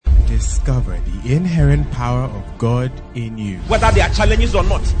Discover the inherent power of God in you. Whether there are challenges or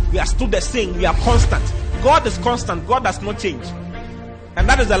not, we are still the same. We are constant. God is constant. God does not change. And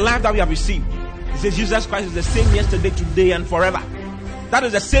that is the life that we have received. It says Jesus Christ is the same yesterday, today, and forever. That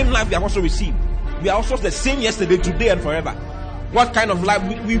is the same life we have also received. We are also the same yesterday, today, and forever. What kind of life?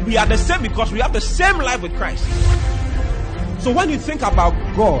 We are the same because we have the same life with Christ. So when you think about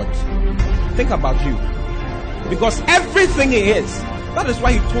God, think about you. Because everything He is, that is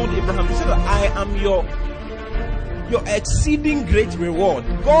why He told Abraham, He said, I am your exceeding great reward.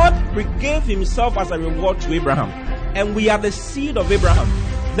 God gave Himself as a reward to Abraham. And we are the seed of Abraham.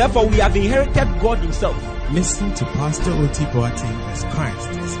 Therefore, we have inherited God Himself. Listen to Pastor O.T. Boateng as Christ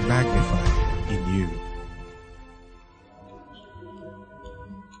is magnified in you.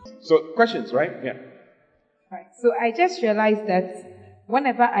 So, questions, right? Yeah. Right. So I just realized that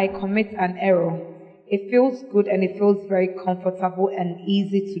whenever I commit an error, it feels good and it feels very comfortable and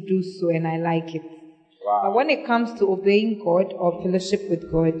easy to do so, and I like it. Wow. But when it comes to obeying God or fellowship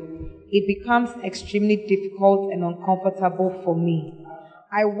with God, it becomes extremely difficult and uncomfortable for me.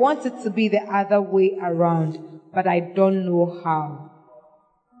 I want it to be the other way around, but I don't know how.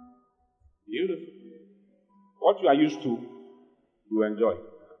 Beautiful. What you are used to, you enjoy.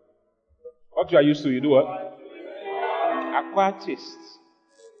 What you are used to, you do what? Acquire taste.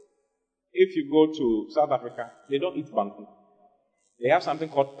 If you go to South Africa, they don't eat banku. They have something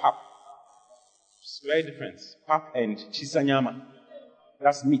called pap. It's very different. Pap and chisanyama.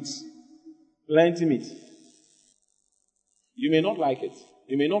 That's meat. Plenty meat. You may not like it.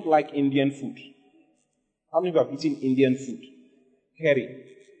 You may not like Indian food. How many of you have eaten Indian food? Curry.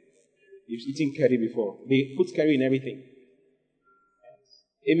 You've eaten curry before. They put curry in everything.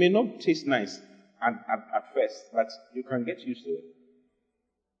 It may not taste nice at first, but you can get used to it.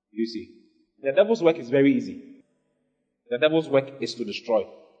 You see, the devil's work is very easy. The devil's work is to destroy.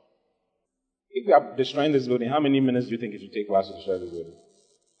 If you are destroying this building, how many minutes do you think it will take for us to destroy this building?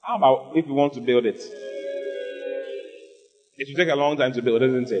 How about if you want to build it? It will take a long time to build,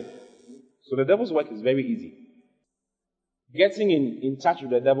 isn't it? So the devil's work is very easy. Getting in touch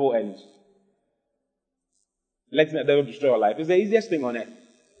with the devil and letting the devil destroy your life is the easiest thing on earth.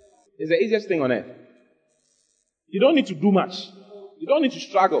 It's the easiest thing on earth. You don't need to do much. You don't need to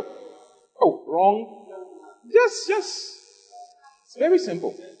struggle. Oh, wrong. Just, it's very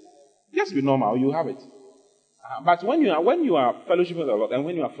simple. Just be normal, you have it. But when you are fellowshiping with the Lord and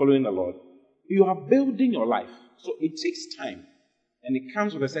when you are following the Lord, you are building your life. So it takes time. And it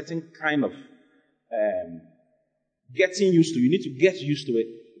comes with a certain kind of getting used to. You need to get used to it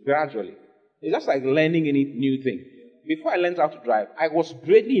gradually. It's just like learning any new thing. Before I learned how to drive, I was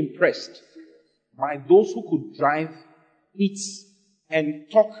greatly impressed by those who could drive, eat, and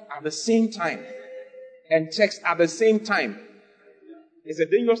talk at the same time, and text at the same time. It's a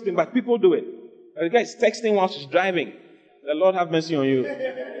dangerous thing, but people do it. The guy is texting while she's driving. The Lord have mercy on you.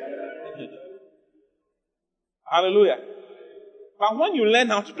 Hallelujah. But when you learn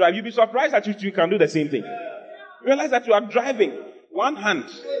how to drive, you'll be surprised that you can do the same thing. Realize that you are driving one hand.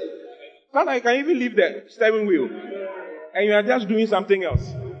 Sometimes you can even leave the steering wheel and you are just doing something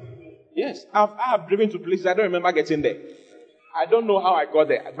else. Yes, I have driven to places I don't remember getting there. I don't know how I got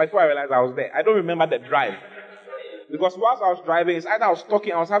there. Before I realized I was there, I don't remember the drive. Because whilst I was driving, it's either I was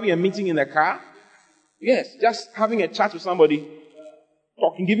talking, I was having a meeting in the car. Yes, just having a chat with somebody,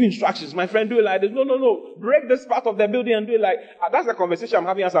 talking, giving instructions. My friend, do it like this. No. Break this part of the building and do it like... that's the conversation I'm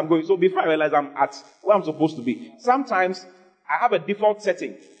having as I'm going. So before I realize I'm at where I'm supposed to be. Sometimes I have a default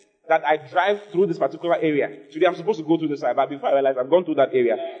setting that I drive through this particular area. Today I'm supposed to go to the side, but before I realize I've gone through that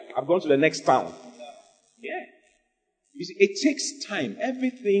area, I've gone to the next town. Yeah. You see, it takes time.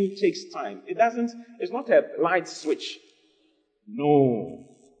 Everything takes time. It's not a light switch. No.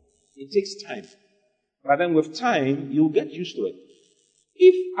 It takes time. But then with time, you'll get used to it.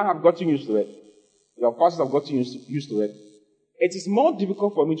 If I have gotten used to it, your pastors have gotten used to it, it is more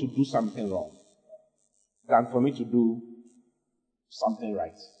difficult for me to do something wrong than for me to do something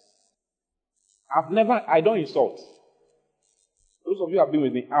right. I don't insult. Those of you who have been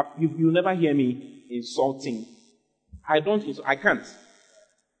with me, you'll never hear me insulting. I can't.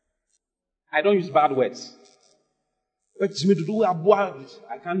 I don't use bad words. I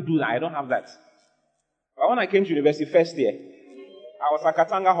can't do that. I don't have that. But when I came to university first year, I was at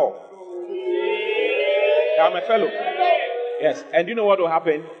Katanga Hall. I'm a fellow. Yes. And you know what will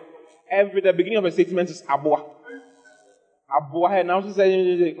happen? The beginning of a statement is Abua. Abua, and now she said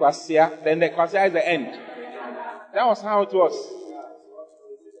Kwasia, then the Kwasia is the end. That was how it was.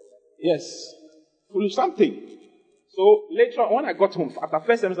 Yes. Full of something. So later on, when I got home, after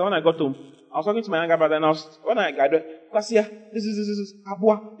first semester, when I got home, I was talking to my younger brother, and when I Kwasia, this is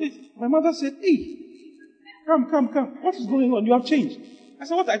Abua. My mother said, hey, come. What is going on? You have changed. I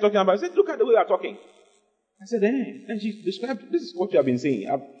said, what are you talking about? I said, look at the way you are talking. I said, and she described, this is what you have been saying.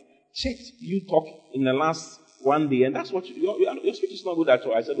 I've checked you talk in the last one day, and that's what your speech is not good at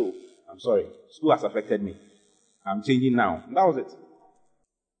all. I said, oh, I'm sorry. School has affected me. I'm changing now. And that was it.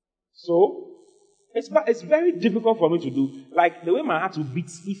 So, it's very difficult for me to do. Like, the way my heart will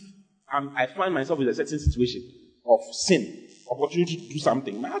beat if I find myself in a certain situation of sin, opportunity to do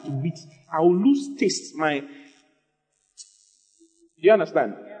something, my heart will beat. I will lose taste. Do you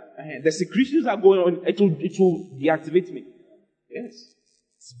understand? The secretions are going on. It will deactivate me. Yes.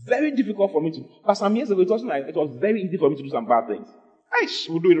 It's very difficult for me to. But some years ago, it was very easy for me to do some bad things.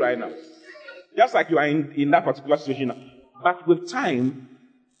 We'll do it right now. Just like you are in that particular situation now. But with time,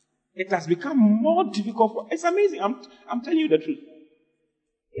 it has become more difficult. It's amazing. I'm telling you the truth.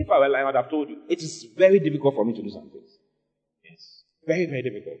 If I were lying, I would have told you. It is very difficult for me to do some things. Yes. Very, very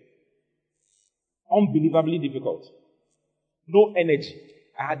difficult. Unbelievably difficult. No energy.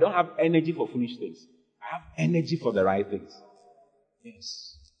 I don't have energy for foolish things. I have energy for the right things.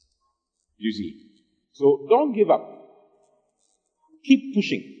 Yes. You see. So don't give up. Keep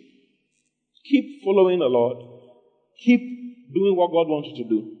pushing. Keep following the Lord. Keep doing what God wants you to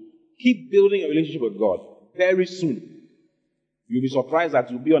do. Keep building a relationship with God. Very soon, you'll be surprised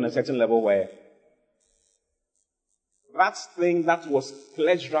that you'll be on a certain level where that thing that was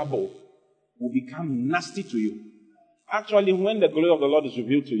pleasurable will become nasty to you. Actually, when the glory of the Lord is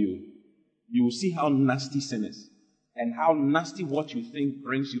revealed to you, you will see how nasty sin is and how nasty what you think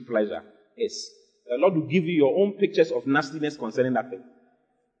brings you pleasure is. The Lord will give you your own pictures of nastiness concerning that thing.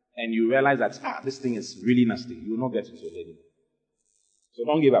 And you realize that, this thing is really nasty. You will not get into it anymore. So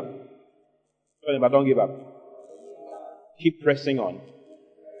don't give up. But don't give up. Keep pressing on.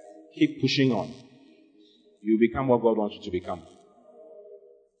 Keep pushing on. You become what God wants you to become.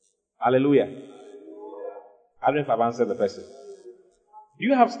 Hallelujah. I don't know if I've answered the person.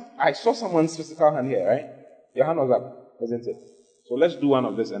 I saw someone's physical hand here, right? Your hand was up, isn't it? So let's do one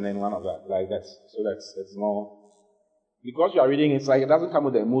of this and then one of that, like that. So that's more. Because you are reading, it's like it doesn't come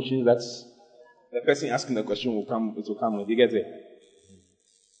with the emotions that the person asking the question will come with. You get it?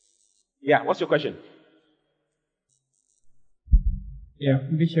 Yeah, what's your question? Yeah,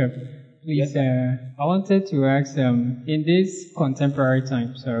 Bishop, please, I wanted to ask, in these contemporary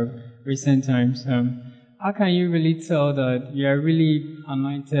times or recent times, how can you really tell that you are really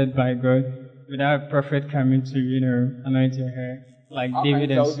anointed by God without a prophet coming to, anoint your hair? Like How David can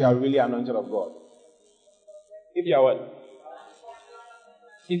you tell if you are really anointed of God? If you are what?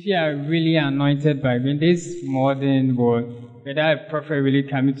 If you are really anointed by God in this modern world, without a prophet really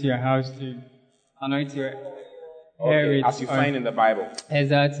coming to your house to anoint your hair. As you find in the Bible.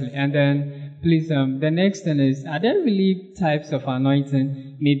 Exactly. And then, please, the next thing is, are there really types of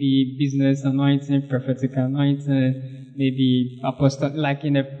anointing? Maybe business anointing, prophetic anointing, maybe apostle, like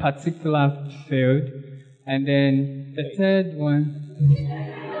in a particular field. And then the third one.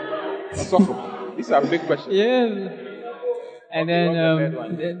 These are big questions. Yeah. And then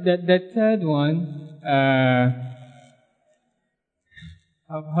the third one,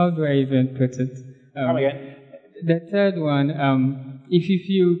 how do I even put it? Come again. The third one, if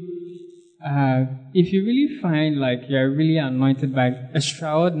you really find like you're really anointed by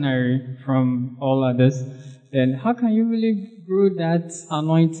extraordinary from all others, then how can you really grow that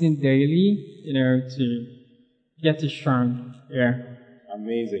anointing daily, to get it strong? Yeah.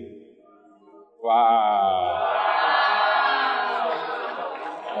 Amazing. Wow.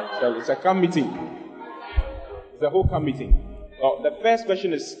 It's a camp meeting. It's a whole camp meeting. The first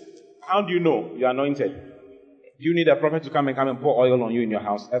question is, how do you know you're anointed? Do you need a prophet to come and pour oil on you in your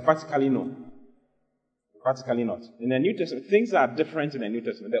house? Practically no. Practically not. In the New Testament, things are different in the New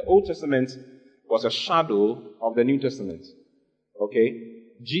Testament. The Old Testament was a shadow of the New Testament. Okay?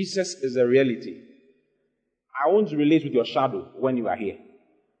 Jesus is a reality. I won't relate with your shadow when you are here.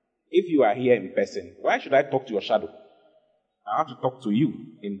 If you are here in person, why should I talk to your shadow? I have to talk to you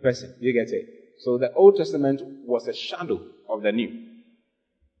in person. You get it? So the Old Testament was a shadow of the New.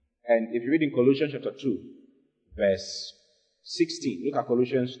 And if you read in Colossians chapter 2, verse 16, look at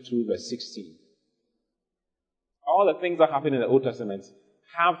Colossians 2, verse 16. All the things that happen in the Old Testament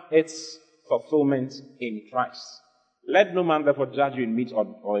have its fulfillment in Christ. Let no man therefore judge you in meat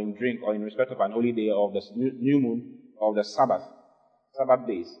or in drink or in respect of an holy day or of the new moon or of the Sabbath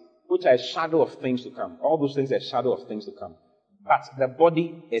days, which are a shadow of things to come. All those things are a shadow of things to come. But the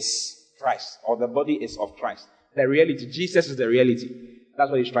body is Christ, or the body is of Christ. The reality, Jesus is the reality.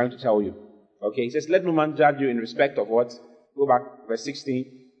 That's what he's trying to tell you. Okay, he says, let no man judge you in respect of what? Go back, verse 16.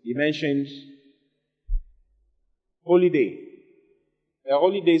 He mentions Holy day. The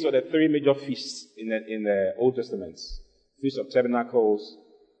holy days were the three major feasts in the Old Testament. Feast of Tabernacles,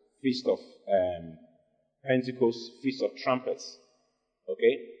 Feast of Pentecost, Feast of Trumpets.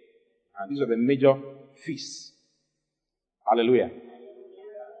 Okay? And these are the major feasts. Hallelujah.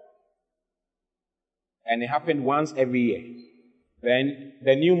 And it happened once every year. Then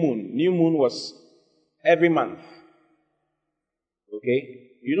the new moon was every month. Okay?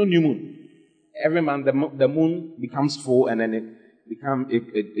 You know new moon. Every month the moon becomes full and then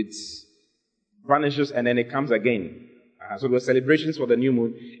it vanishes and then it comes again. So there were celebrations for the new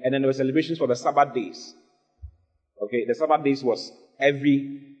moon and then there were celebrations for the Sabbath days. Okay? The Sabbath days was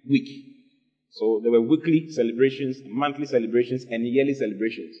every week. So there were weekly celebrations, monthly celebrations, and yearly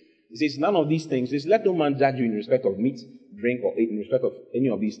celebrations. He says, none of these things. He says, let no man judge you in respect of meat, drink, or in respect of any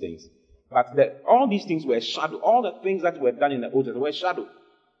of these things. But all these things were shadow. All the things that were done in the Old Testament were shadow.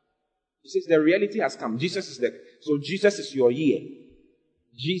 He says, the reality has come. Jesus is your year.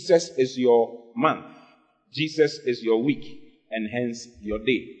 Jesus is your month. Jesus is your week. And hence your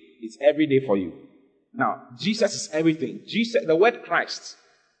day. It's every day for you. Now, Jesus is everything. Jesus, the word Christ.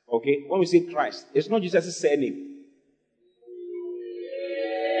 Okay, when we say Christ, it's not Jesus' surname.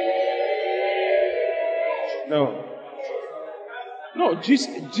 No,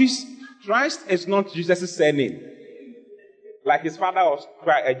 Christ is not Jesus' surname. Like his father was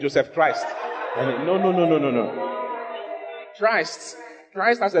Joseph Christ. No.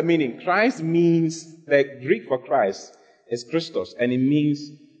 Christ has a meaning. Christ means, the Greek for Christ is Christos, and it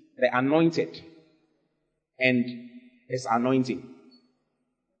means the anointed and his anointing.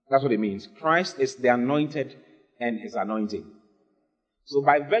 That's what it means. Christ is the anointed and his anointing. So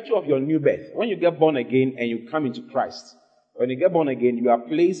by virtue of your new birth, when you get born again and you come into Christ, when you get born again, you are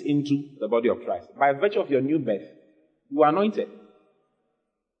placed into the body of Christ. By virtue of your new birth, you are anointed.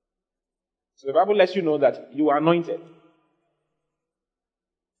 So the Bible lets you know that you are anointed.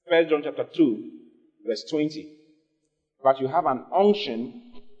 1 John chapter 2, verse 20. But you have an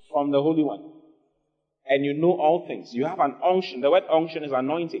unction from the Holy One. And you know all things. You have an unction. The word unction is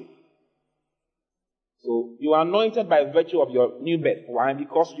anointing. So you are anointed by virtue of your new birth. Why?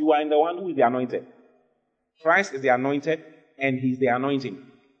 Because you are in the one who is the anointed. Christ is the anointed and he's the anointing.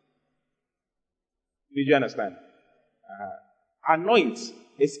 Did you understand? Anoint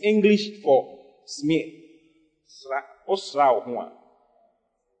is English for smear.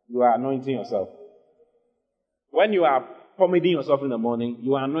 You are anointing yourself. When you are pomading yourself in the morning,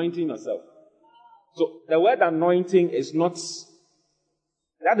 you are anointing yourself. So the word anointing is not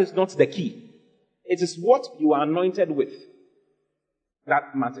the key. It is what you are anointed with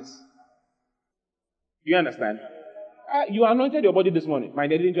that matters. Do you understand? You anointed your body this morning. My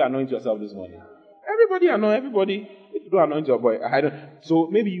dear, didn't you anoint yourself this morning? Everybody anoint everybody. If you don't anoint your body, so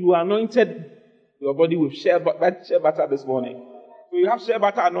maybe you anointed your body with shea butter this morning. So you have shea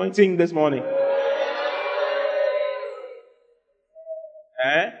butter anointing this morning.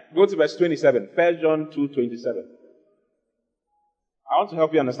 Go to verse 27. 1 John 2:27. I want to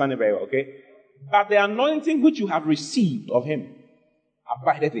help you understand it very well, okay? But the anointing which you have received of him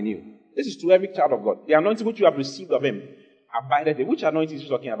abideth in you. This is to every child of God. The anointing which you have received of him abideth in you. Which anointing is he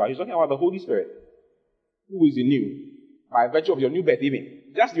talking about? He's talking about the Holy Spirit, who is in you, by virtue of your new birth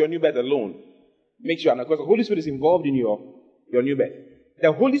even. Just your new birth alone makes you anointed, because the Holy Spirit is involved in your new birth.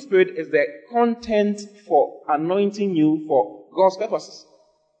 The Holy Spirit is the content for anointing you for God's purposes.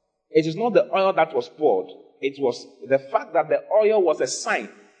 It is not the oil that was poured. It was the fact that the oil was a sign.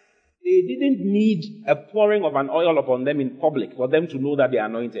 They didn't need a pouring of an oil upon them in public for them to know that they are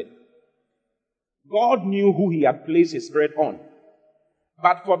anointed. God knew who he had placed his spirit on.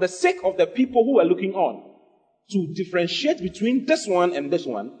 But for the sake of the people who were looking on, to differentiate between this one and this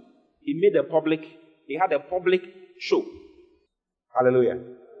one, he had a public show. Hallelujah.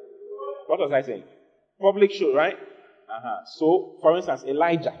 What was I saying? Public show, right? So, for instance,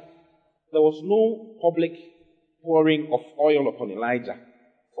 Elijah. There was no public pouring of oil upon Elijah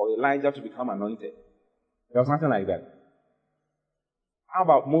for Elijah to become anointed. There was nothing like that. How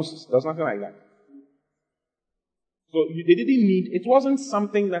about Moses? There was nothing like that. So they didn't need, it wasn't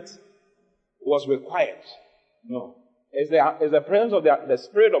something that was required. No. It's the presence of the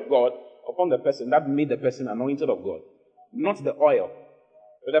Spirit of God upon the person that made the person anointed of God. Not the oil.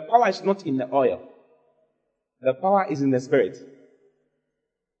 But the power is not in the oil. The power is in the Spirit.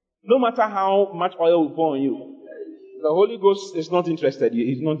 No matter how much oil we pour on you, the Holy Ghost is not interested.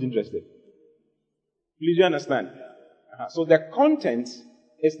 He's not interested. Please, you understand? So the content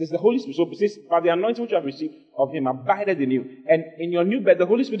is the Holy Spirit. So it says, by the anointing which you have received of him abided in you. And in your new birth, the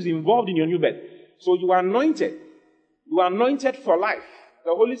Holy Spirit is involved in your new birth. So you are anointed. You are anointed for life.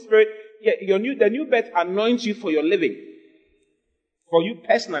 The Holy Spirit the new birth anoints you for your living, for you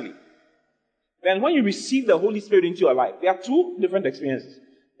personally. Then when you receive the Holy Spirit into your life, there are two different experiences.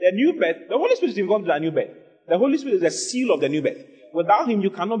 The new birth, the Holy Spirit is involved in the new birth. The Holy Spirit is the seal of the new birth. Without him, you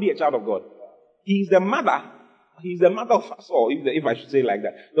cannot be a child of God. He is the mother. He is the mother of us all, if I should say it like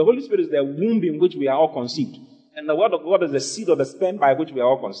that. The Holy Spirit is the womb in which we are all conceived. And the word of God is the seed of the sperm by which we are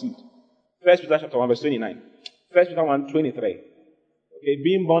all conceived. 1 Peter chapter 1 verse 29. 1 Peter 1, 23. Okay,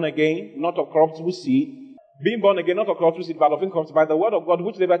 being born again, not of corruptible seed. Being born again, not of corruptible seed, but of incorruptible, by the word of God,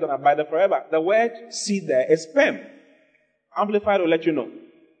 which liveth and abideth forever. The word seed there is sperm. Amplified will let you know.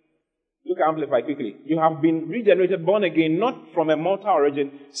 Look at Amplified quickly. You have been regenerated, born again, not from a mortal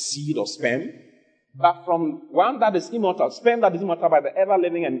origin, seed or sperm, but from one that is immortal, sperm that is immortal by the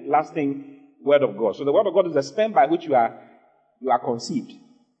ever-living and lasting word of God. So the word of God is the sperm by which you are conceived.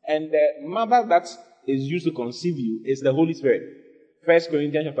 And the mother that is used to conceive you is the Holy Spirit. 1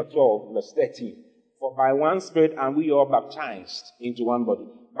 Corinthians chapter 12, verse 13. For by one Spirit are we all baptized into one body.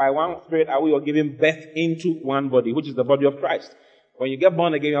 By one Spirit are we all given birth into one body, which is the body of Christ. When you get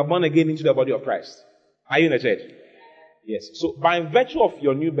born again, you are born again into the body of Christ. Are you in the church? Yes. So by virtue of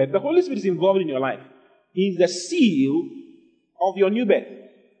your new birth, the Holy Spirit is involved in your life. He is the seal of your new birth.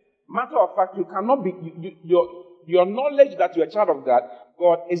 Matter of fact, you cannot be, your knowledge that you're a child of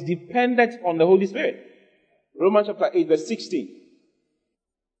God is dependent on the Holy Spirit. Romans chapter 8, verse 16.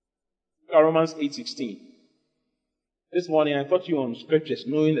 Romans 8:16. This morning I taught you on scriptures,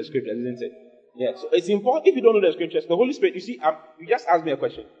 knowing the scriptures, isn't it? Yeah. So it's important. If you don't know the scriptures, the Holy Spirit, you see, you just asked me a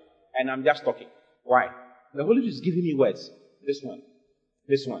question, and I'm just talking. Why? The Holy Spirit is giving me words. This one,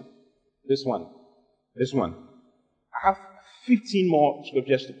 this one, this one, this one. I have 15 more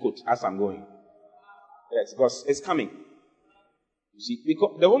scriptures to quote as I'm going. Yes, because it's coming. You see,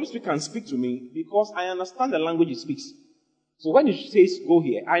 because the Holy Spirit can speak to me because I understand the language he speaks. So when he says go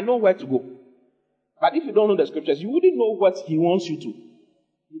here, I know where to go. But if you don't know the scriptures, you wouldn't know what he wants you to.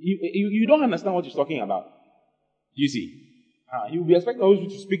 You don't understand what he's talking about. You see, you will be expecting the Holy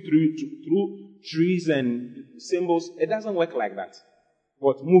Spirit to speak through trees and symbols. It doesn't work like that.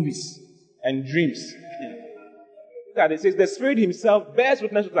 But movies and dreams. That it says the Spirit himself bears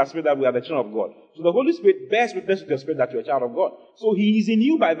witness with our spirit that we are the children of God. So the Holy Spirit bears witness with your spirit that you're a child of God. So he is in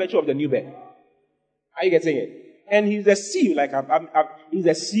you by virtue of the new birth. Are you getting it? And he's a seal, he's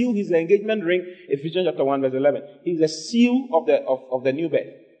a seal, he's the engagement ring, Ephesians chapter 1, verse 11. He's a seal of the new birth.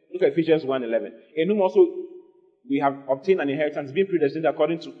 Look at Ephesians 1:11. In whom also we have obtained an inheritance, being predestined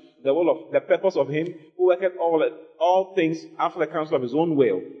according to the will of the purpose of him who worketh all things after the counsel of his own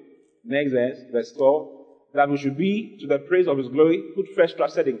will. Next verse 12. That we should be to the praise of his glory, who first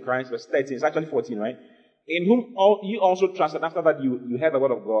trusted in Christ, verse 13. It's actually 14, right? In whom you also trusted after that you heard the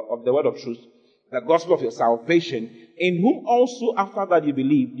word of God, of the word of truth, the gospel of your salvation, in whom also after that you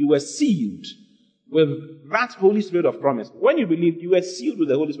believed, you were sealed with that Holy Spirit of promise. When you believed, you were sealed with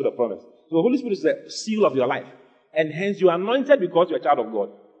the Holy Spirit of promise. So the Holy Spirit is the seal of your life. And hence you are anointed because you're a child of God.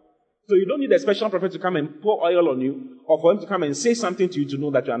 So you don't need a special prophet to come and pour oil on you, or for him to come and say something to you to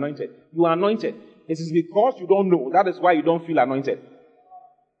know that you're anointed. You are anointed. It is because you don't know. That is why you don't feel anointed.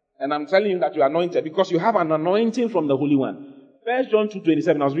 And I'm telling you that you are anointed because you have an anointing from the Holy One. 1 John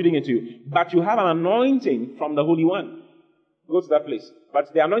 2:27, I was reading it to you. But you have an anointing from the Holy One. Go to that place.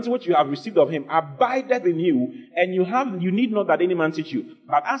 But the anointing which you have received of him abideth in you, and you need not that any man teach you.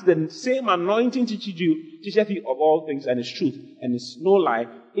 But as the same anointing teacheth you of all things, and is truth, and is no lie,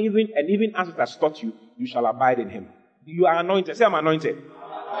 even as it has taught you, you shall abide in him. You are anointed. Say, I'm anointed.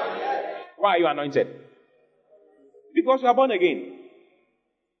 Why are you anointed? Because you are born again.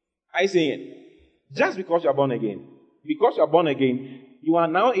 I say it. Just because you are born again. Because you are born again, you are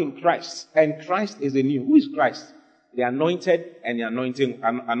now in Christ. And Christ is in you. Who is Christ? The anointed and the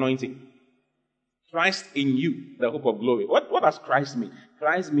anointing. Christ in you, the hope of glory. What does Christ mean?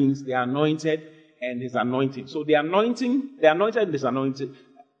 Christ means the anointed and his anointing. So the anointed and his anointing,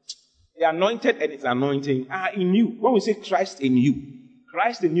 the anointed and his anointing are in you. When we say Christ in you,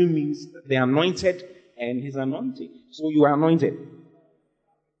 Christ in you means the anointed and his anointing. So you are anointed.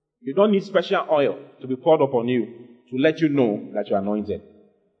 You don't need special oil to be poured upon you to let you know that you are anointed.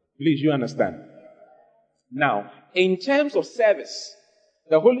 Please, you understand. Now, in terms of service,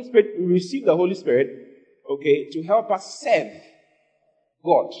 the Holy Spirit, we receive the Holy Spirit, to help us serve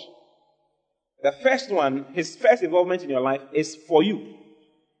God. The first one, his first involvement in your life is for you.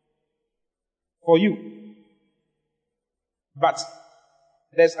 For you. But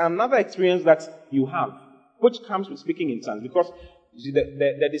there's another experience that you have, which comes with speaking in tongues. Because you see,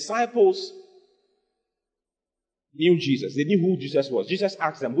 the disciples knew Jesus. They knew who Jesus was. Jesus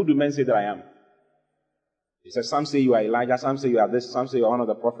asked them, who do men say that I am? He said, some say you are Elijah, some say you are this, some say you are one of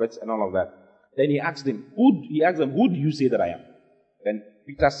the prophets, and all of that. Then he asked them, who do you say that I am? Then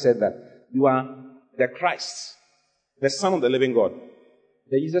Peter said that you are the Christ, the Son of the living God.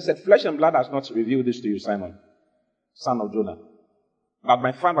 Then Jesus said, flesh and blood has not revealed this to you, Simon, son of Jonah. But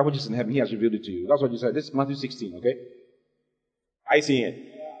my Father which is in heaven, he has revealed it to you. That's what you said. This is Matthew 16, okay? I see it.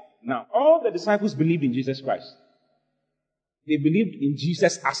 Now, all the disciples believed in Jesus Christ. They believed in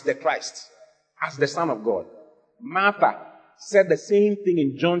Jesus as the Christ, as the Son of God. Martha said the same thing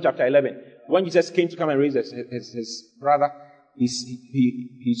in John chapter 11. When Jesus came to come and raise his brother,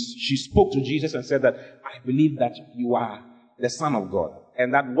 she spoke to Jesus and said that, I believe that you are the Son of God.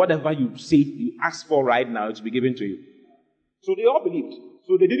 And that whatever you say, you ask for right now, it will be given to you. So they all believed.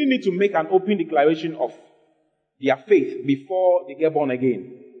 So they didn't need to make an open declaration of their faith before they get born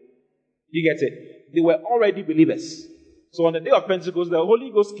again. You get it? They were already believers. So on the day of Pentecost, the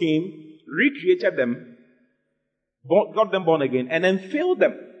Holy Ghost came, recreated them, got them born again, and then filled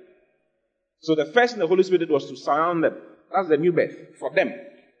them. So the first thing the Holy Spirit did was to surround them. That's the new birth for them.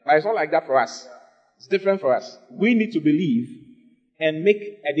 But it's not like that for us. It's different for us. We need to believe and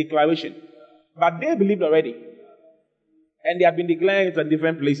make a declaration. But they believed already. And they have been declaring it at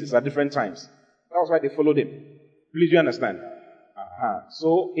different places at different times. That's why they followed him. Please, you understand?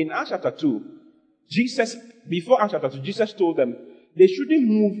 So in Acts chapter 2, before Acts chapter 2, Jesus told them they shouldn't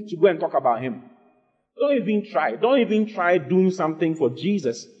move to go and talk about him. Don't even try. Don't even try doing something for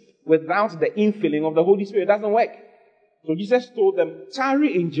Jesus without the infilling of the Holy Spirit. It doesn't work. So Jesus told them,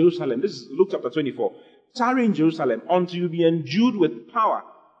 tarry in Jerusalem. This is Luke chapter 24. Tarry in Jerusalem until you be endued with power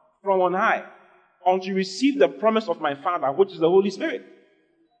from on high, until you receive the promise of my Father, which is the Holy Spirit.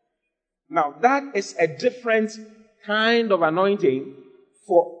 Now, that is a different kind of anointing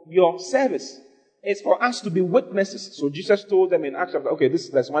for your service. It's for us to be witnesses. So Jesus told them in Acts chapter, okay,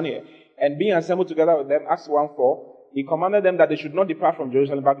 there's one here. And being assembled together with them, Acts 1:4, he commanded them that they should not depart from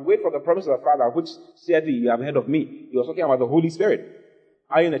Jerusalem, but wait for the promise of the Father, which said, you have heard of me. He was talking about the Holy Spirit.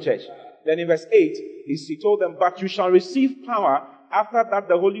 Are you in the church? Then in verse 8, he told them, but you shall receive power after that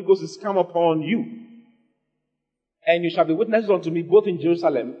the Holy Ghost is come upon you. And you shall be witnesses unto me both in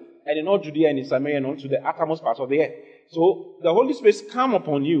Jerusalem and in all Judea and in Samaria and unto the uttermost parts of the earth. So the Holy Spirit has come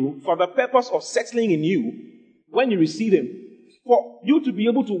upon you for the purpose of settling in you when you receive him, for you to be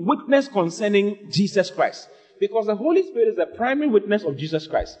able to witness concerning Jesus Christ. Because the Holy Spirit is the primary witness of Jesus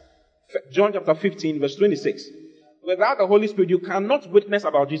Christ. John chapter 15 verse 26. Without the Holy Spirit, you cannot witness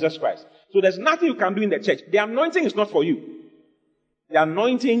about Jesus Christ. So there's nothing you can do in the church. The anointing is not for you.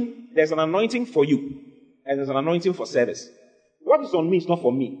 There's an anointing for you. And there's an anointing for service. What is on me is not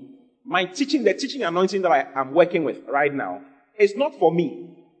for me. The teaching anointing that I am working with right now, is not for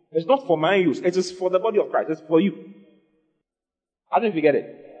me. It's not for my use. It is for the body of Christ. It's for you. I don't know if you get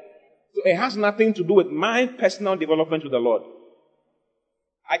it. So it has nothing to do with my personal development with the Lord.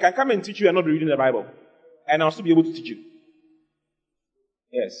 I can come and teach you and not be reading the Bible. And I'll still be able to teach you.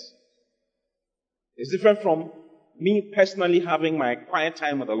 Yes. It's different from me personally having my quiet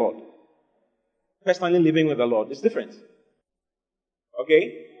time with the Lord. Personally living with the Lord. It's different.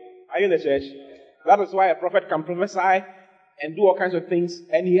 Okay? Are you in the church? That is why a prophet can prophesy and do all kinds of things.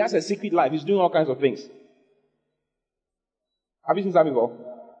 And he has a secret life. He's doing all kinds of things. Have you seen that before?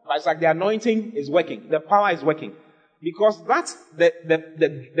 But it's like the anointing is working. The power is working. Because that's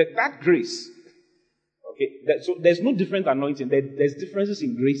that grace. Okay? So there's no different anointing. There's differences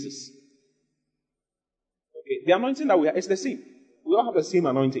in graces. Okay? The anointing that we have is the same. We all have the same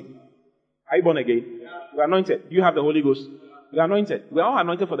anointing. Are you born again? We're anointed. You have the Holy Ghost. We're anointed. We're all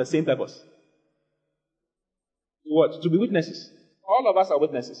anointed for the same purpose. What? To be witnesses. All of us are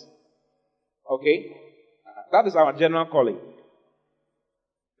witnesses. Okay? That is our general calling.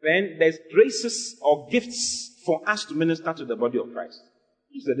 Then there's graces or gifts for us to minister to the body of Christ.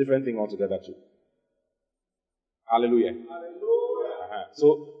 It's a different thing altogether too. Hallelujah.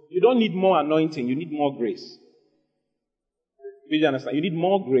 So you don't need more anointing. You need more grace. Do you understand? You need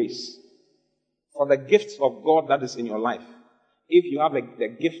more grace for the gifts of God that is in your life. If you have the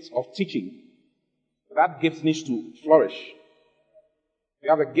gift of teaching, that gift needs to flourish. If you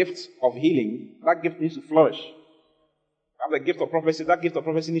have a gift of healing, that gift needs to flourish. If you have the gift of prophecy, that gift of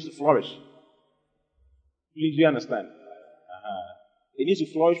prophecy needs to flourish. Please, do you understand? It needs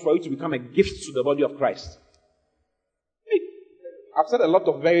to flourish for you to become a gift to the body of Christ. I've said a lot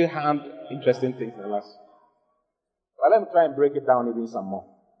of very hard, interesting things in the last. But let me try and break it down even some more.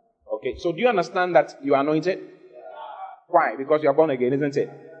 Okay, so do you understand that you are anointed? Why? Because you are born again, isn't it?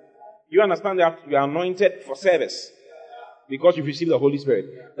 You understand that you are anointed for service because you've received the Holy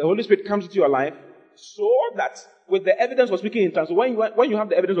Spirit. The Holy Spirit comes into your life so that with the evidence of speaking in tongues, so when you have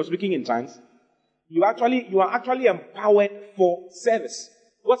the evidence of speaking in tongues, You are actually empowered for service.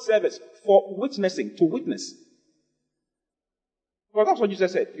 What service? For witnessing, to witness. Because that's what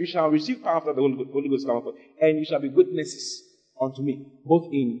Jesus said. You shall receive power after the Holy Ghost come upon you, and you shall be witnesses unto me, both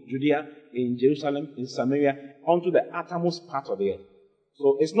in Judea, in Jerusalem, in Samaria, unto the uttermost part of the earth.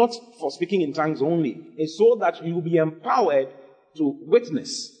 So it's not for speaking in tongues only. It's so that you will be empowered to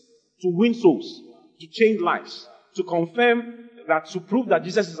witness, to win souls, to change lives, to confirm that, to prove that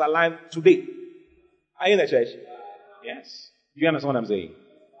Jesus is alive today. Are you in the church? Yes. Do you understand what I'm saying?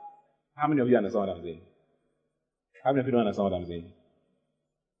 How many of you understand what I'm saying? How many of you don't understand what I'm saying?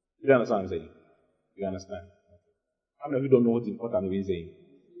 You don't understand what I'm saying? You understand? How many of you don't know what I'm even saying?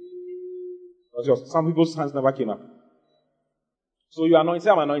 Because some people's hands never came up. So you are anointed,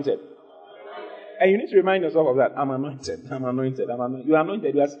 I'm anointed. And you need to remind yourself of that. I'm anointed. I'm anointed. You are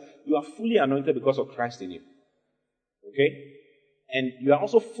anointed. You are fully anointed because of Christ in you. Okay? And you are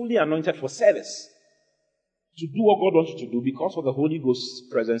also fully anointed for service. To do what God wants you to do because of the Holy Ghost's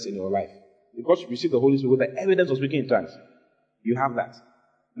presence in your life. Because you receive the Holy Spirit with the evidence of speaking in tongues. You have that.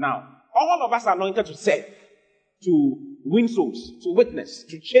 Now, all of us are anointed to serve, to win souls, to witness,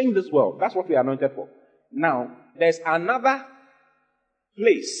 to change this world. That's what we are anointed for. Now, there's another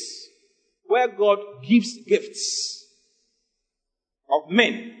place where God gives gifts of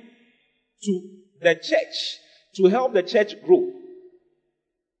men to the church to help the church grow.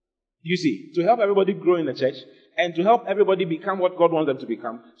 You see, to help everybody grow in the church and to help everybody become what God wants them to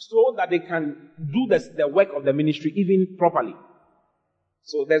become so that they can do the work of the ministry even properly.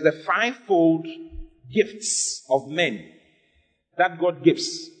 So there's the fivefold gifts of men that God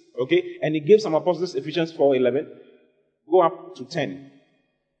gives. Okay? And He gives some apostles, Ephesians 4:11. Go up to 10.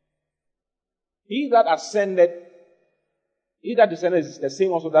 He that descended is the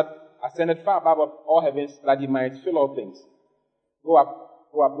same also that ascended far above all heavens that He might fill all things.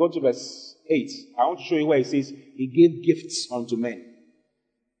 Go to verse 8. I want to show you where He says He gave gifts unto men.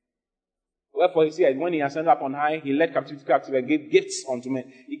 Wherefore He said, when He ascended up on high, He led captivity captive and gave gifts unto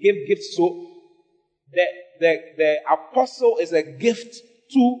men. He gave gifts. So the apostle is a gift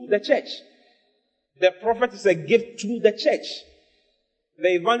to the church. The prophet is a gift to the church.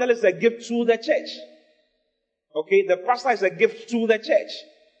 The evangelist is a gift to the church. Okay, the pastor is a gift to the church.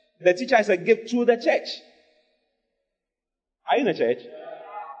 The teacher is a gift to the church. Are you in the church?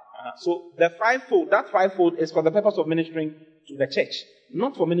 So that fivefold is for the purpose of ministering to the church,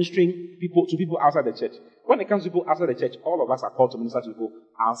 not for ministering to people outside the church. When it comes to people outside the church, all of us are called to minister to people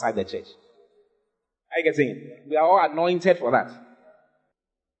outside the church. Are you getting? We are all anointed for that.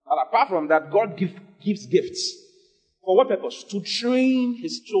 But apart from that, God gives gifts. For what purpose? To train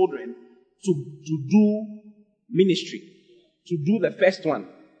His children to do ministry. To do the first one,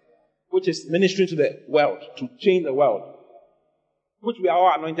 which is ministering to the world, to change the world, which we are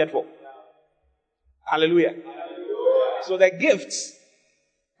all anointed for. Hallelujah. So the gifts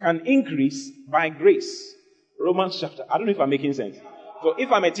can increase by grace. Romans chapter. I don't know if I'm making sense. So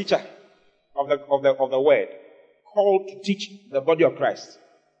if I'm a teacher of the word, called to teach the body of Christ,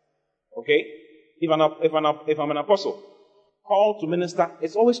 okay? If I'm an apostle, called to minister,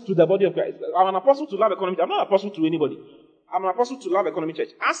 it's always to the body of Christ. I'm an apostle to Love Economy Church. I'm not an apostle to anybody. I'm an apostle to Love Economy Church.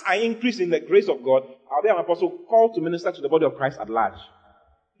 As I increase in the grace of God, I'll be an apostle called to minister to the body of Christ at large.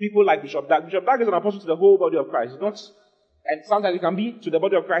 People like Bishop Dag. Bishop Dag is an apostle to the whole body of Christ. It's not, and sometimes it can be to the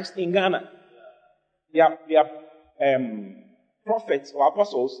body of Christ in Ghana. They are prophets or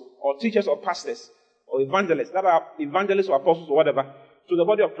apostles or teachers or pastors or evangelists that are evangelists or apostles or whatever to the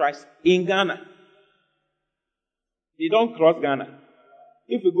body of Christ in Ghana. They don't cross Ghana.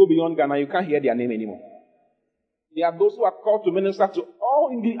 If you go beyond Ghana, you can't hear their name anymore. They are those who are called to minister to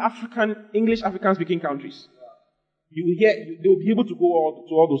all English African-speaking countries. You will hear, they will be able to go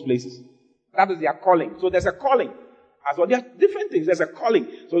to all those places. That is their calling. So there's a calling as well. There are different things. There's a calling.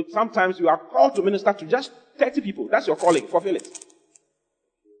 So sometimes you are called to minister to just 30 people. That's your calling. Fulfill it.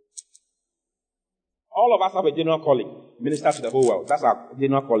 All of us have a general calling. Minister to the whole world. That's our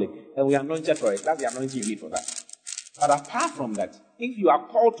general calling. And we are anointed for it. That's the anointing you need for that. But apart from that, if you are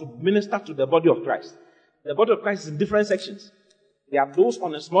called to minister to the body of Christ, the body of Christ is in different sections. There are those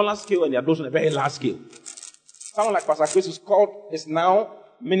on a smaller scale and there are those on a very large scale. Someone like Pastor Chris is now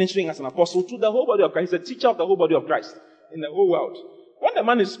ministering as an apostle to the whole body of Christ. He's a teacher of the whole body of Christ in the whole world. When the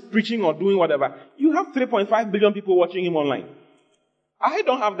man is preaching or doing whatever, you have 3.5 billion people watching him online. I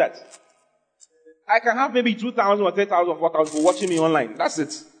don't have that. I can have maybe 2,000 or 3,000 or 4,000 people watching me online. That's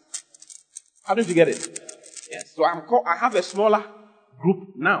it. How do you get it? Yes. So I have a smaller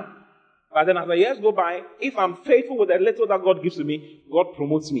group now. But then as the years go by, if I'm faithful with the little that God gives to me, God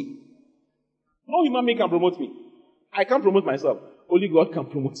promotes me. No human being can promote me. I can't promote myself. Only God can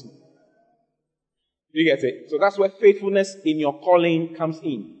promote me. You get it? So that's where faithfulness in your calling comes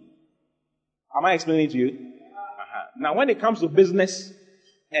in. Am I explaining to you? Now, when it comes to business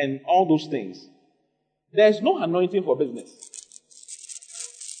and all those things, there's no anointing for business.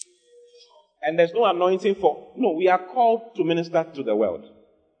 And there's no anointing for... No, we are called to minister to the world.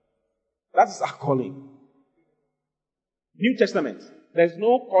 That's our calling. New Testament. There's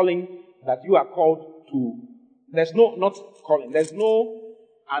no calling that you are called to. There's no, not calling. There's no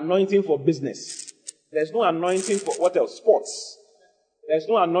anointing for business. There's no anointing for what else? Sports. There's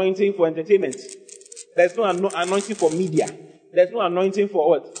no anointing for entertainment. There's no anointing for media. There's no anointing for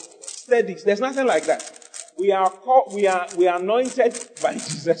what? Studies. There's nothing like that. We are called, we are anointed by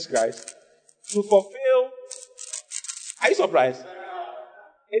Jesus Christ to fulfill. Are you surprised?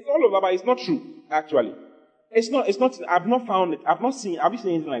 It's all over, but it's not true, actually. It's not, I've not found it. Have you seen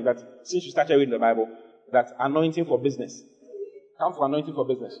anything like that since you started reading the Bible? That anointing for business. Come for anointing for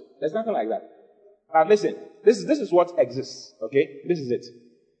business. There's nothing like that. But listen, this is what exists, okay? This is it.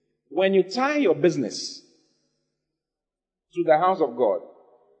 When you tie your business to the house of God,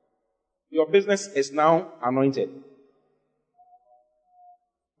 your business is now anointed.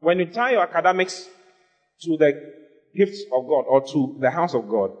 When you tie your academics to the gifts of God or to the house of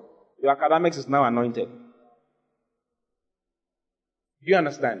God, your academics is now anointed. Do you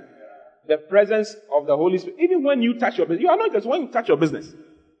understand? The presence of the Holy Spirit. Even when you touch your business, you are anointed when you touch your business.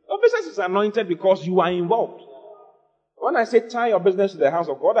 Your business is anointed because you are involved. When I say tie your business to the house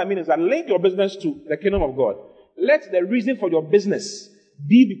of God, I mean is that link your business to the kingdom of God. Let the reason for your business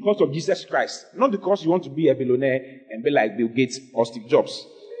be because of Jesus Christ, not because you want to be a billionaire and be like Bill Gates or Steve Jobs.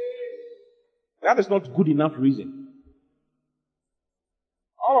 That is not good enough reason.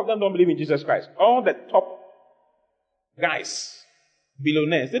 All of them don't believe in Jesus Christ. All the top guys,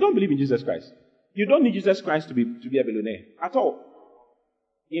 billionaires, they don't believe in Jesus Christ. You don't need Jesus Christ to be a billionaire at all.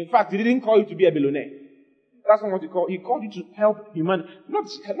 In fact, he didn't call you to be a billionaire. That's not what he called. He called you to help humanity. Not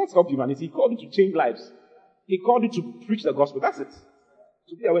help humanity. He called you to change lives. He called you to preach the gospel. That's it.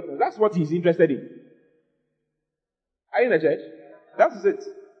 To be a witness. That's what he's interested in. Are you in the church? That's it.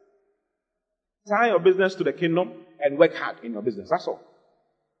 Tie your business to the kingdom and work hard in your business. That's all.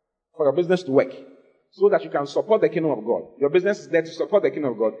 For your business to work. So that you can support the kingdom of God. Your business is there to support the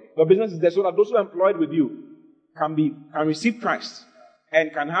kingdom of God. Your business is there so that those who are employed with you can receive Christ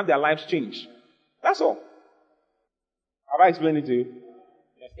and can have their lives changed. That's all. Have I explained it to you?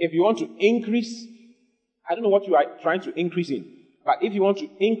 If you want to increase, I don't know what you are trying to increase in, but if you want to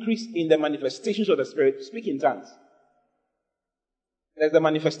increase in the manifestations of the Spirit, speak in tongues. There's the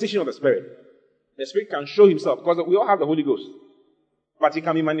manifestation of the Spirit. The Spirit can show himself because we all have the Holy Ghost. But he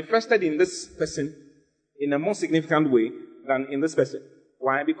can be manifested in this person in a more significant way than in this person.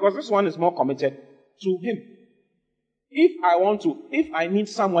 Why? Because this one is more committed to him. If I need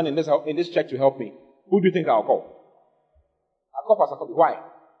someone in this church to help me, who do you think I'll call? I'll call Pastor Kobe. Why?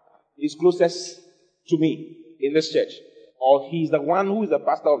 He's closest to me in this church. Or he's the one who is the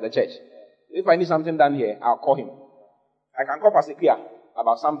pastor of the church. If I need something done here, I'll call him. I can call Pastor Kia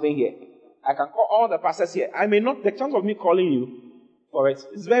about something here. I can call all the pastors here. I may not, the chance of me calling you for it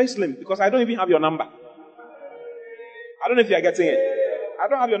is very slim because I don't even have your number. I don't know if you are getting it. I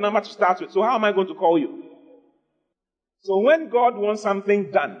don't have your number to start with. So how am I going to call you? So when God wants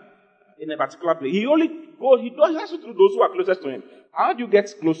something done in a particular place, he has to do those who are closest to him. How do you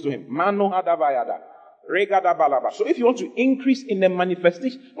get close to him? Mano hadavayada. Regada balaba. So if you want to increase in the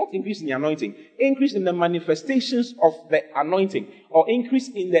manifestation, not increase in the anointing, increase in the manifestations of the anointing, or increase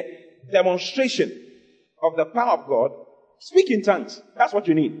in the demonstration of the power of God, speak in tongues. That's what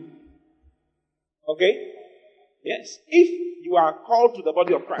you need. Okay? Yes. If you are called to the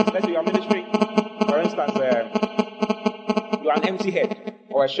body of Christ, let's say you are ministering, for instance, you are an empty head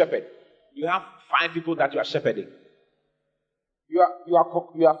or a shepherd. You have 5 people that you are shepherding. You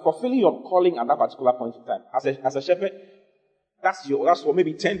are fulfilling your calling at that particular point in time. As a shepherd, that's for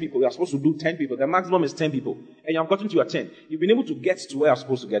maybe 10 people. You are supposed to do 10 people. The maximum is 10 people. And you have gotten to your 10. You've been able to get to where you're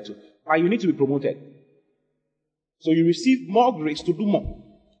supposed to get to. But you need to be promoted. So you receive more grace to do more.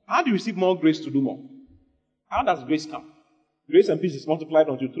 How do you receive more grace to do more? How does grace come? Grace and peace is multiplied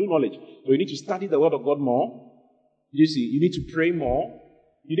unto you through knowledge. So you need to study the word of God more. You see, you need to pray more.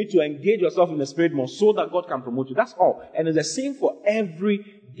 You need to engage yourself in the Spirit more so that God can promote you. That's all. And it's the same for every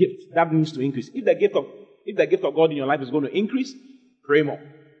gift that needs to increase. If the gift of God in your life is going to increase, pray more.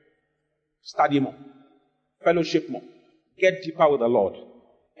 Study more. Fellowship more. Get deeper with the Lord.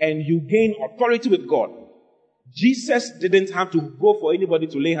 And you gain authority with God. Jesus didn't have to go for anybody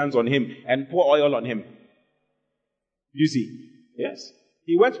to lay hands on him and pour oil on him. You see? Yes.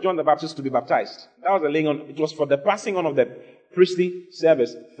 He went to John the Baptist to be baptized. That was the laying on. It was for the passing on of the priestly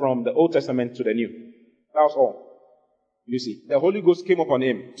service from the Old Testament to the New. That was all. You see, the Holy Ghost came upon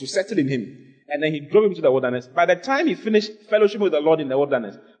him to settle in him. And then he drove him to the wilderness. By the time he finished fellowship with the Lord in the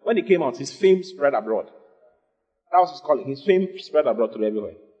wilderness, when he came out, his fame spread abroad. That was his calling. His fame spread abroad to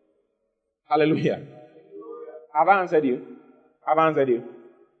everywhere. Hallelujah. Have I answered you? Have I answered you?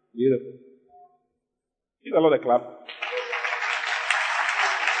 Beautiful. Give the Lord a clap.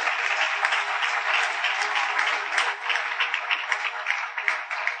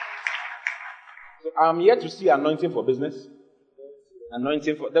 So I'm yet to see anointing for business.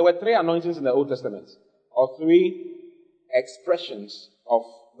 There were 3 anointings in the Old Testament, or 3 expressions of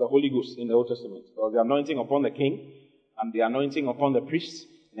the Holy Ghost in the Old Testament. There was the anointing upon the king, and the anointing upon the priests,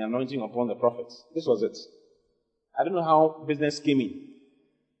 and the anointing upon the prophets. This was it. I don't know how business came in,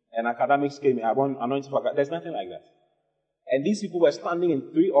 and academics came in. I want anointing for there's nothing like that. And these people were standing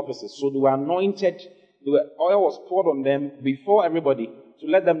in 3 offices, so they were anointed. Oil was poured on them before everybody to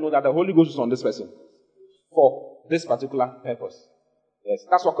let them know that the Holy Ghost is on this person for this particular purpose. Yes,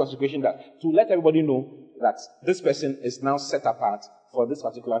 that's what consecration does. To let everybody know that this person is now set apart for this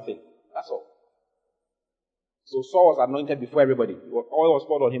particular thing. That's all. So Saul was anointed before everybody. Oil was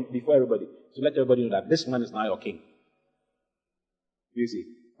poured on him before everybody. To let everybody know that this man is now your king. You see.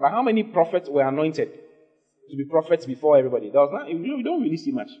 But how many prophets were anointed to be prophets before everybody? There was not, we don't really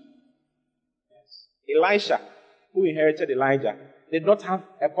see much. Yes. Elisha, who inherited Elijah, did not have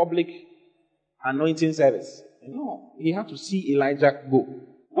a public anointing service. No, he had to see Elijah go.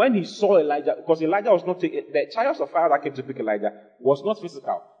 When he saw Elijah, because Elijah was not taking, the chariots of fire that came to pick Elijah was not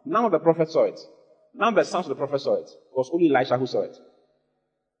physical. None of the prophets saw it. None of the sons of the prophet saw it. It was only Elisha who saw it.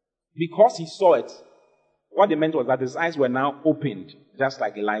 Because he saw it, what it meant was that his eyes were now opened, just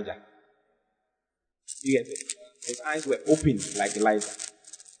like Elijah. You get it? His eyes were opened like Elijah.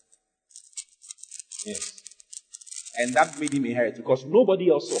 Yes. And that made him inherit, because nobody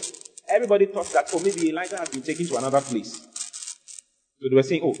else saw. Everybody thought that, oh, maybe Elijah has been taken to another place. So they were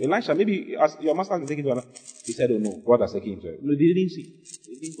saying, oh, Elisha, maybe your master has been taken to another. He said, oh no, God has taken him to it. No, they didn't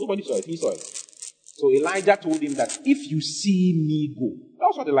see. Nobody saw it. He saw it. So Elijah told him that if you see me go,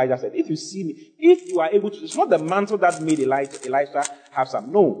 that's what Elijah said. If you see me, if you are able to, it's not the mantle that made Elisha have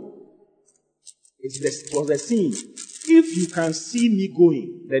some. No. It was the scene. If you can see me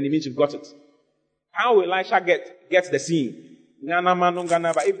going, then it means you've got it. How will Elisha get the scene?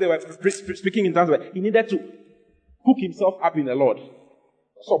 But if they were speaking in tongues, he needed to hook himself up in the Lord.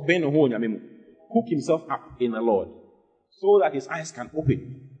 So hook himself up in the Lord, so that his eyes can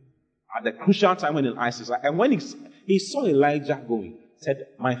open at the crucial time when his eyes is. And when he saw Elijah going, he said,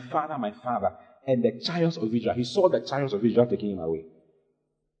 my father, and the chariots of Israel. He saw the chariots of Israel taking him away.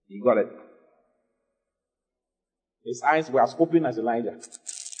 He got it. His eyes were as open as Elijah.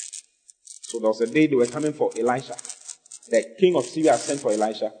 So there was a day they were coming for Elisha. The king of Syria sent for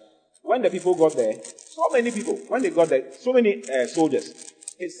Elisha. When the people got there, so many people, when they got there, so many soldiers.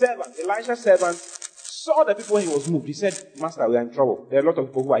 His servant, Elisha's servant, saw the people when he was moved. He said, Master, we are in trouble. There are a lot of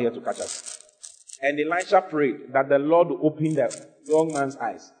people who are here to catch us. And Elisha prayed that the Lord would open the young man's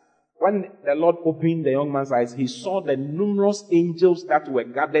eyes. When the Lord opened the young man's eyes, he saw the numerous angels that were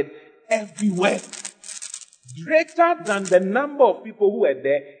gathered everywhere. Greater than the number of people who were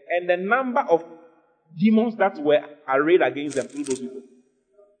there and the number of demons that were arrayed against them through those people.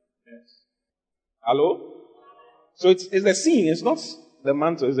 Yes. Hello? So it's the scene. It's not the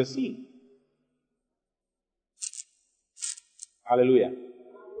mantle. It's the scene. Hallelujah.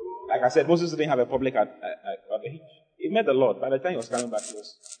 Like I said, Moses didn't have a public he met the Lord. By the time he was coming back, he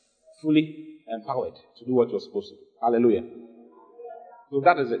was fully empowered to do what he was supposed to do. Hallelujah. So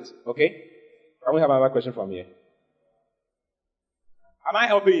that is it. Okay? Can we have another question from here? Am I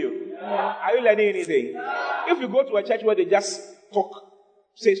helping you? Yeah. Are you learning anything? Yeah. If you go to a church where they just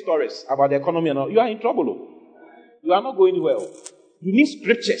say stories about the economy and all, you are in trouble. You are not going well. You need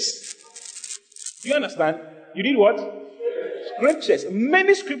scriptures. Do you understand? You need what? Scriptures.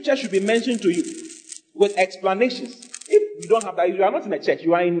 Many scriptures should be mentioned to you with explanations. If you don't have that, you are not in a church.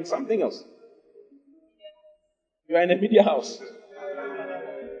 You are in something else. You are in a media house.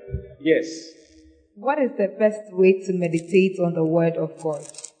 Yes. What is the best way to meditate on the Word of God?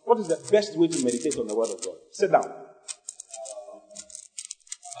 What is the best way to meditate on the Word of God? Sit down.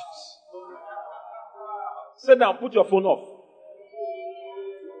 Sit down. Put your phone off.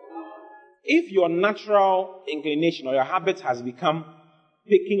 If your natural inclination or your habit has become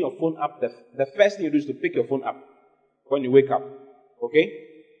picking your phone up, the first thing you do is to pick your phone up when you wake up. Okay?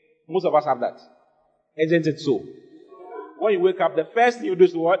 Most of us have that. Isn't it so? When you wake up, the first thing you do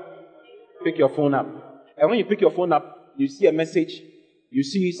is what? Pick your phone up. And when you pick your phone up, you see a message, you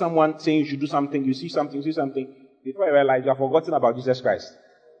see someone saying you should do something, you see something. Before you realize you have forgotten about Jesus Christ.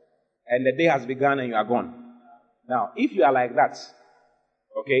 and the day has begun and you are gone. Now, if you are like that,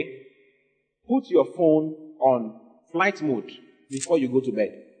 okay, put your phone on flight mode before you go to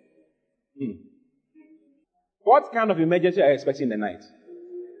bed. What kind of emergency are you expecting in the night?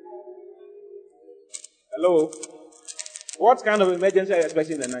 Hello? What kind of emergency are you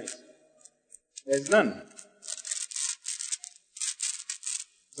expecting in the night? There's none.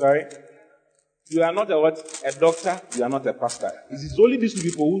 Sorry? You are not a doctor, you are not a pastor. It is only these two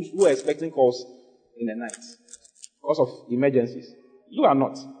people who are expecting calls in the night because of emergencies. You are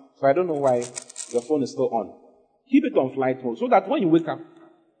not. So I don't know why your phone is still on. Keep it on flight mode so that when you wake up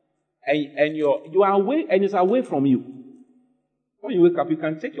and you are away and it's away from you, when you wake up, you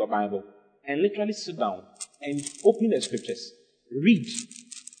can take your Bible and literally sit down and open the scriptures, read,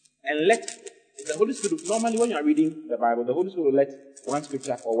 and let the Holy Spirit. Normally, when you are reading the Bible, the Holy Spirit will let one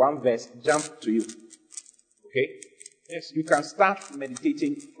scripture or one verse jump to you. Okay? Yes, you can start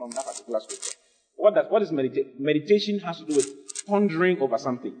meditating from that particular scripture. What is meditation? Meditation has to do with pondering over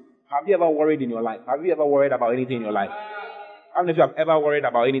something. Have you ever worried in your life? Have you ever worried about anything in your life? I don't know if you have ever worried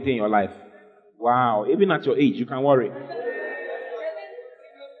about anything in your life. Wow, even at your age, you can worry.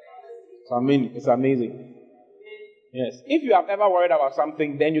 It's amazing. Yes. If you have ever worried about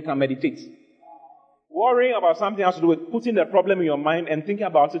something, then you can meditate. Worrying about something has to do with putting the problem in your mind and thinking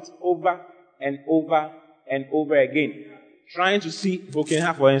about it over and over and over again. Trying to see broken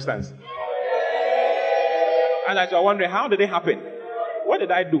heart, for instance. And as you're wondering, how did it happen? What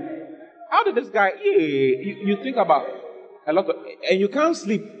did I do? How did this guy, you think about a lot of, and you can't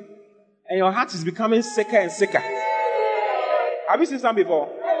sleep. And your heart is becoming sicker and sicker. Have you seen some before?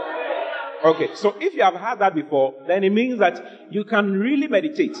 Okay, so if you have had that before, then it means that you can really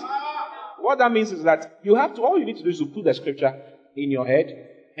meditate. What that means is that all you need to do is to put the scripture in your head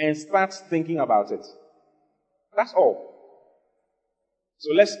and start thinking about it. That's all.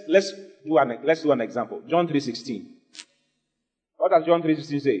 So let's do an example. John 3:16. What does John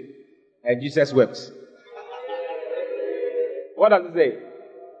 3:16 say? And Jesus wept. What does it say?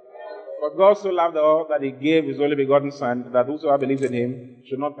 For God so loved the world that he gave his only begotten Son, that whosoever believes in him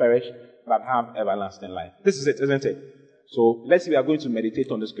should not perish, but have everlasting life. This is it, isn't it? So let's say we are going to meditate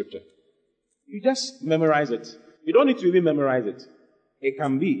on the scripture. You just memorize it. You don't need to even memorize it. It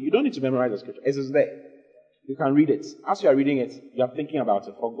can be. You don't need to memorize the scripture. It is there. You can read it. As you are reading it, you are thinking about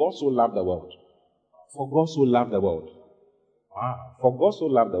it. For God so loved the world. For God so loved the world. Wow. For God so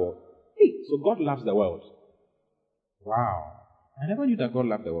loved the world. Hey, so God loves the world. Wow. I never knew that God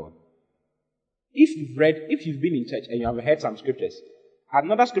loved the world. If you've been in church and you have heard some scriptures,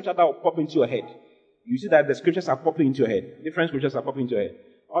 another scripture that will pop into your head, you see that the scriptures are popping into your head. Different scriptures are popping into your head.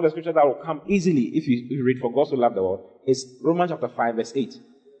 All the scriptures that will come easily if you read For God so loved the world is Romans chapter 5 verse 8.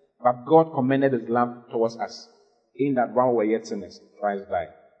 But God commended his love towards us, in that while we were yet sinners, Christ died.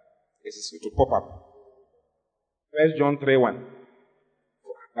 It will pop up. 1 John 3:1.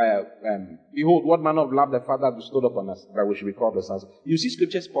 Behold, what manner of love the Father has bestowed upon us, that we should be called the sons. You see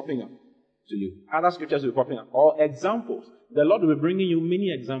scriptures popping up to you. Other scriptures will be popping up. Or examples. The Lord will be bringing you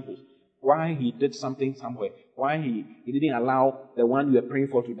many examples. Why he did something somewhere. Why he didn't allow the one you were praying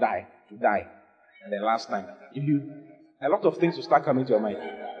for to die the last time. A lot of things will start coming to your mind.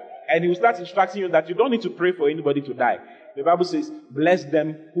 And he will start instructing you that you don't need to pray for anybody to die. The Bible says, bless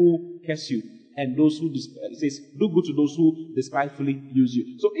them who curse you, and those who it says, do good to those who despitefully use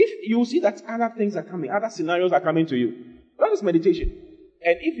you. So if you see that other things are coming, other scenarios are coming to you, that is meditation.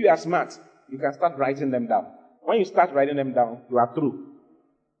 And if you are smart, you can start writing them down. When you start writing them down, you are through.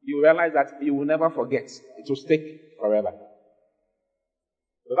 You realize that you will never forget. It will stick forever.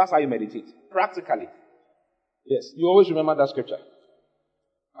 So that's how you meditate. Practically. Yes, you always remember that scripture.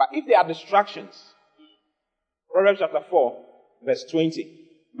 But if there are distractions, Proverbs chapter 4, verse 20,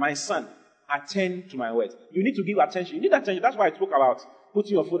 my son, attend to my words. You need to give attention. You need attention. That's why I spoke about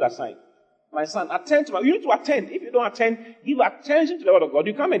putting your food aside. My son, attend to my. You need to attend. If you don't attend, give attention to the word of God.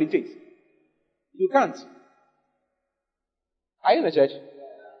 You can't meditate. You can't. Are you in the church?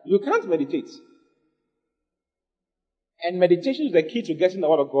 You can't meditate. And meditation is the key to getting the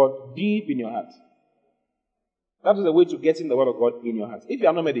word of God deep in your heart. That is the way to getting the word of God in your heart. If you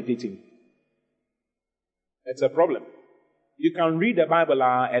are not meditating, it's a problem. You can read the Bible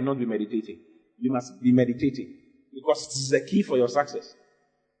and not be meditating. You must be meditating because it is the key for your success.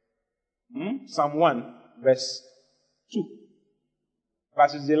 Psalm 1, verse 2.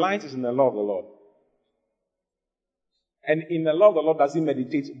 But his delight is in the law of the Lord. And in the law of the Lord does he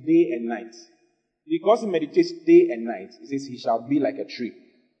meditate day and night. Because he meditates day and night, he says he shall be like a tree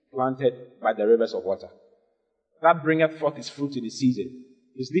planted by the rivers of water, that bringeth forth his fruit in the season.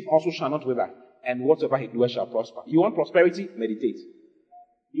 His leaf also shall not wither, and whatever he doeth shall prosper. You want prosperity? Meditate.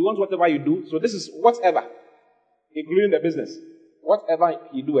 You want whatever you do. So this is whatever, including the business. Whatever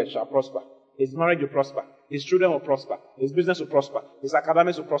you do, it shall prosper. His marriage will prosper. His children will prosper. His business will prosper. His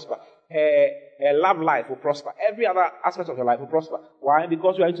academics will prosper. Her love life will prosper. Every other aspect of your life will prosper. Why?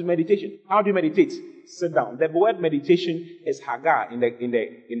 Because you are into meditation. How do you meditate? Sit down. The word meditation is hagar in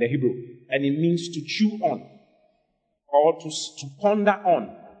the Hebrew, and it means to chew on, or to ponder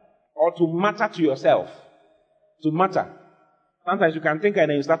on, or to matter to yourself. To matter. Sometimes you can think and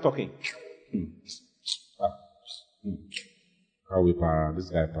then you start talking. This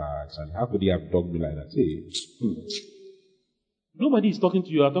guy, actually, how could he have dogged me like that? Nobody is talking to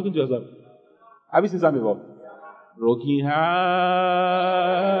you. You are talking to yourself. Have you seen something before? Broken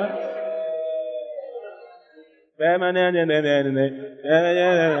heart. You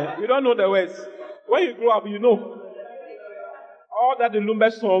don't know the words. When you grow up, you know. All that the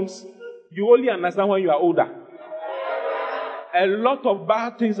Lumber songs, you only understand when you are older. A lot of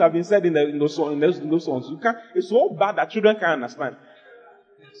bad things have been said in those songs. It's so bad that children can't understand.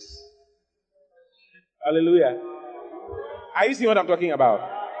 Yes. Hallelujah. Are you seeing what I'm talking about?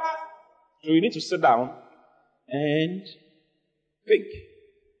 So you need to sit down and think.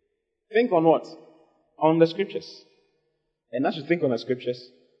 Think on what? On the scriptures. And as you think on the scriptures,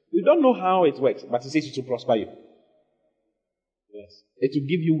 you don't know how it works, but it says it will prosper you. Yes. It will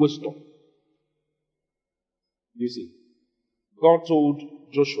give you wisdom. You see. God told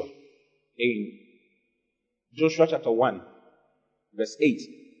Joshua in Joshua chapter 1, verse 8,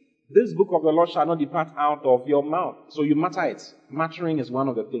 this book of the Lord shall not depart out of your mouth. So you matter it. Mattering is one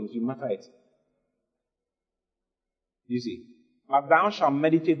of the things. You matter it. You see. But thou shalt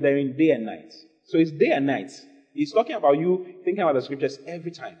meditate therein day and night. So it's day and night. He's talking about you thinking about the scriptures every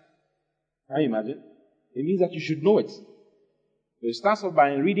time. Can you imagine? It means that you should know it. So it starts off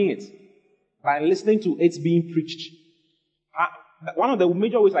by reading it, by listening to it being preached. One of the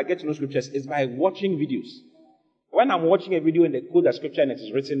major ways I get to know scriptures is by watching videos. When I'm watching a video and they quote the scripture and it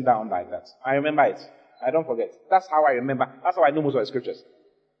is written down like that, I remember it. I don't forget. That's how I remember. That's how I know most of the scriptures.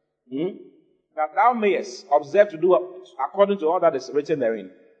 That thou mayest observe to do according to all that is written therein.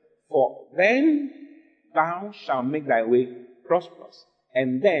 For then thou shalt make thy way prosperous.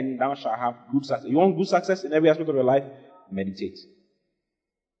 And then thou shalt have good success. You want good success in every aspect of your life? Meditate.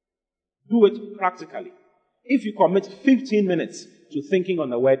 Do it practically. If you commit 15 minutes to thinking on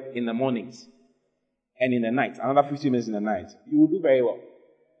the word in the mornings and in the night, another 15 minutes in the night, you will do very well.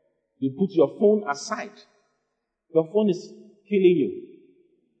 You put your phone aside. Your phone is killing you.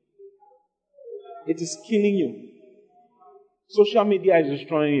 It is killing you. Social media is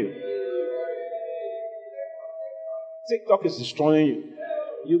destroying you. TikTok is destroying you.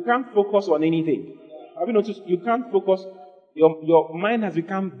 You can't focus on anything. Have you noticed? You can't focus. Your mind has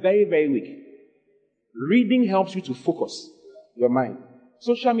become very, very weak. Reading helps you to focus your mind.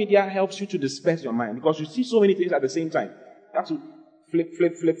 Social media helps you to disperse your mind because you see so many things at the same time. You have to flip,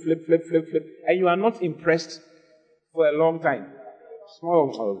 and you are not impressed for a long time.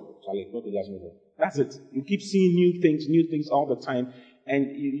 That's it. You keep seeing new things all the time, and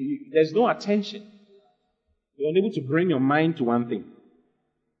there's no attention. You're unable to bring your mind to one thing.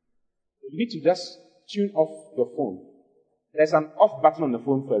 You need to just tune off your phone. There's an off button on the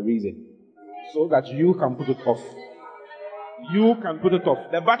phone for a reason. So that you can put it off. You can put it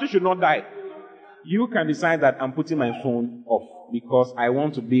off. The battery should not die. You can decide that I'm putting my phone off because I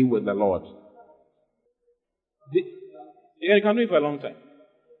want to be with the Lord. You can do it for a long time.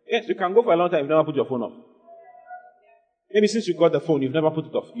 Yes, you can go for a long time if you never put your phone off. Maybe since you got the phone, you've never put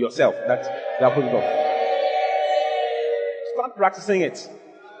it off yourself. That you have put it off. Start practicing it.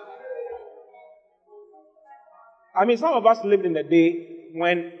 I mean, some of us lived in the day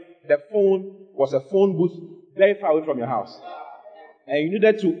when the phone was a phone booth very far away from your house. And you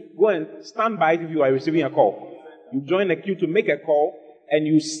needed to go and stand by it if you are receiving a call. You join the queue to make a call, and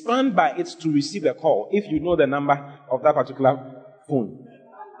you stand by it to receive a call if you know the number of that particular phone.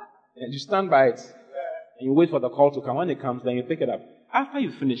 And you stand by it, and you wait for the call to come. When it comes, then you pick it up. After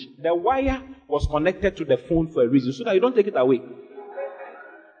you finish, the wire was connected to the phone for a reason, so that you don't take it away.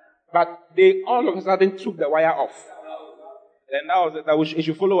 But they all of a sudden took the wire off. And it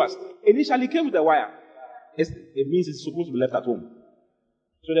should follow us. Initially came with the wire. It means it's supposed to be left at home.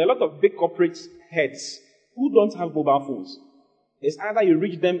 So there are a lot of big corporate heads who don't have mobile phones. It's either you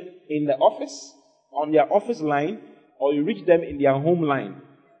reach them in the office, on their office line, or you reach them in their home line.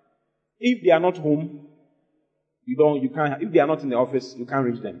 If they are not home, you can't. If they are not in the office, you can't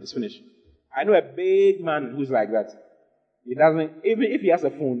reach them. It's finished. I know a big man who's like that. He doesn't, even if he has a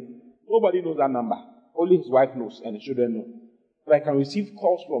phone, nobody knows that number. Only his wife knows and the children know. But I can receive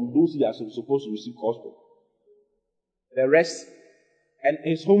calls from those he are supposed to receive calls from. The rest, And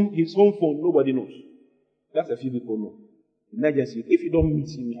his home phone, nobody knows. That's a few people know. Emergency. If you don't meet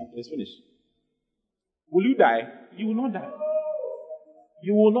him, it's finished. Will you die? You will not die.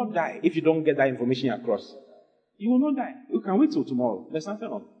 You will not die if you don't get that information across. You will not die. You can wait till tomorrow. There's nothing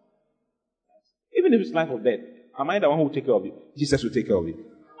wrong. Even if it's life or death, am I the one who will take care of you? Jesus will take care of you.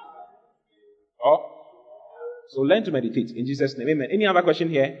 Oh? So learn to meditate in Jesus' name. Amen. Any other question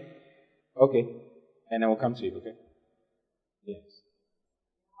here? Okay. And I will come to you, okay? Yes.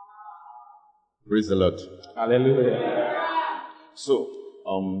 Praise the Lord. Hallelujah. So,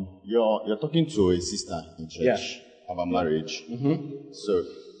 you're talking to a sister in church about marriage. Mm-hmm. So,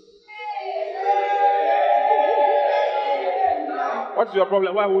 what's your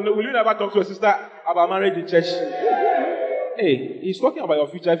problem? Why will you never talk to a sister about marriage in church? Hey, he's talking about your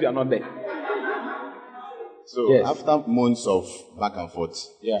future if you are not there. So after months of back and forth,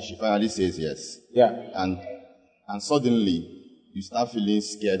 she finally says yes. Yeah. And suddenly you start feeling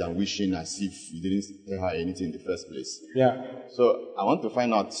scared and wishing as if you didn't tell her anything in the first place. Yeah. So I want to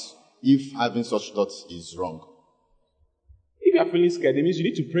find out if having such thoughts is wrong. If you are feeling scared, it means you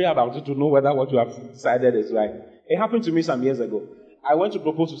need to pray about it to know whether what you have decided is right. It happened to me some years ago. I went to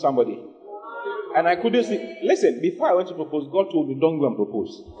propose to somebody. And I couldn't see. Listen, before I went to propose, God told me, don't go and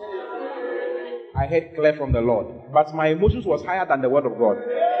propose. I heard clear from the Lord. But my emotions was higher than the word of God.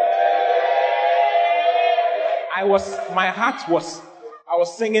 I was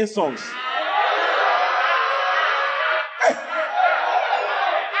singing songs.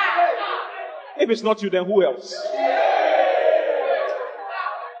 If it's not you, then who else?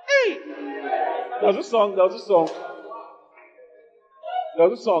 Hey! There was a song.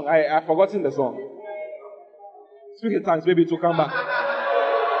 I've forgotten the song. Speak in tongues, maybe it will come back.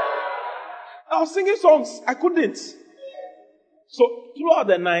 I was singing songs. I couldn't. So throughout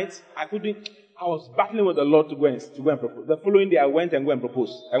the night, I was battling with the Lord to go and propose. The following day, I went and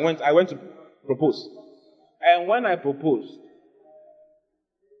proposed. I went to propose. And when I proposed,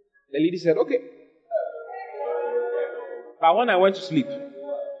 the lady said, okay. But when I went to sleep,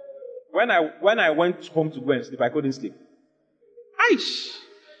 when I went home to go and sleep, I couldn't sleep. Aish!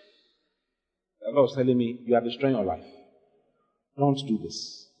 The Lord was telling me, you are destroying your life. Don't do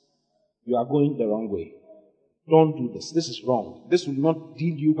this. You are going the wrong way. Don't do this. This is wrong. This will not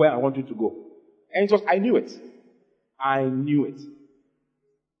lead you where I want you to go. And I knew it. I knew it.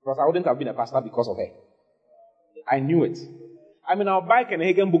 Because I wouldn't have been a pastor because of her. I knew it. I mean, I'll buy Ken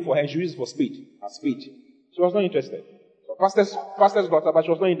Hagin book for her and she used it for speech. Her speech. She was not interested. So pastor's daughter, but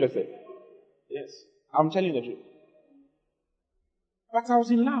she was not interested. Yes. I'm telling you the truth. But I was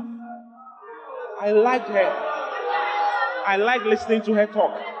in love. I liked her. I liked listening to her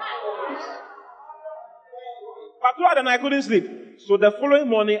talk. But throughout the night, I couldn't sleep. So the following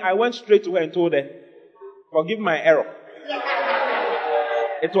morning, I went straight to her and told her, forgive my error.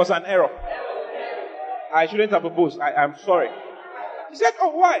 It was an error. I shouldn't have proposed. I'm sorry. She said, oh,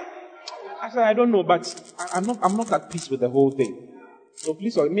 why? I said, I don't know, but I'm not at peace with the whole thing. So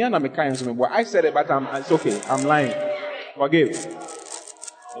please, me and I'm a kind of boy. I said it, but it's okay. I'm lying. Forgive.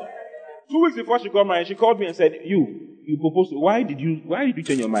 2 weeks before she got married, she called me and said, you proposed. Why did you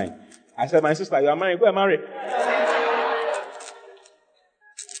change your mind? I said, my sister, you are married. Go and marry.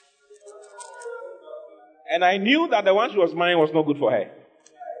 And I knew that the one she was marrying was not good for her.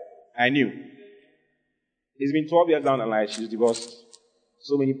 I knew. It's been 12 years down the line. She's divorced.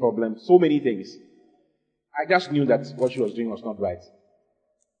 So many problems. So many things. I just knew that what she was doing was not right.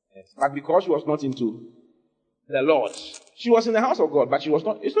 Yes. But because she was not into the Lord, she was in the house of God, but she was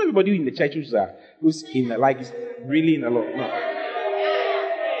not. It's not everybody in the church who's in the, is really in the Lord. No.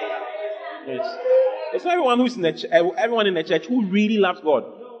 Yes. It's not everyone who's in everyone in the church who really loves God.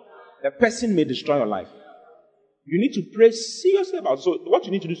 The person may destroy your life. You need to pray seriously about it. So what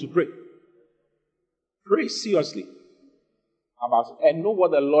you need to do is to pray. Pray seriously about it and know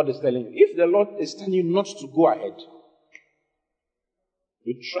what the Lord is telling you. If the Lord is telling you not to go ahead,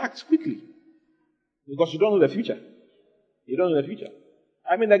 retract quickly. Because you don't know the future. You don't know the future.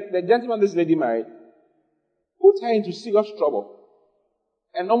 I mean, the gentleman this lady married put her into serious trouble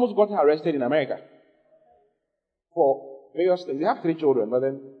and almost got her arrested in America for various things. They have 3 children, but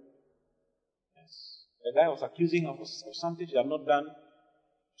then the guy was accusing her of something she had not done.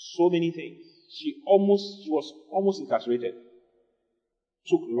 So many things. She was almost incarcerated.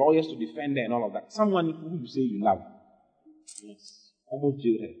 Took lawyers to defend her and all of that. Someone who you say you love. Yes. Almost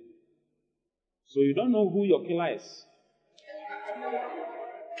jailed her. So you don't know who your killer is.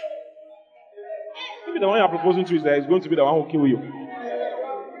 Maybe the one you are proposing to is going to be the one who will kill you.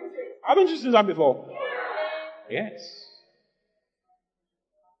 Haven't you seen that before? Yes.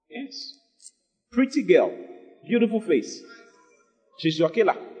 Yes. Pretty girl. Beautiful face. She's your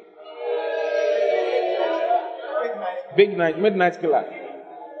killer. Midnight killer.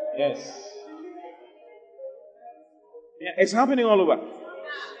 Yes. Yeah, it's happening all over.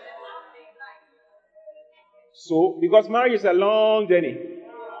 So, because marriage is a long journey.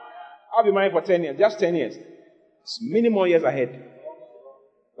 I'll be married for 10 years, just 10 years. It's many more years ahead.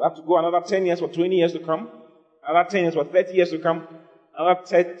 We have to go another 10 years for 20 years to come, another 10 years for 30 years to come, another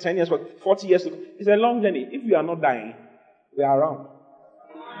 10 years for 40 years to come. It's a long journey. If you are not dying, we are around.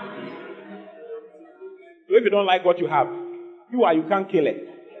 So if you don't like what you have, you can't kill it.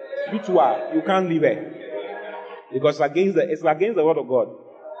 You too are, you can't leave it. Because it's against the word of God.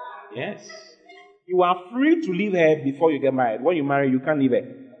 Yes. You are free to leave her before you get married. When you marry, you can't leave her.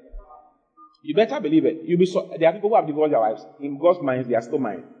 You better believe it. There are people who have divorced their wives. In God's mind, they are still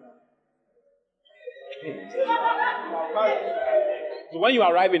married. So when you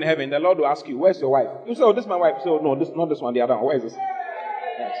arrive in heaven, the Lord will ask you, where's your wife? You say, oh, this is my wife. So no, this not this one, the other one. Where is this?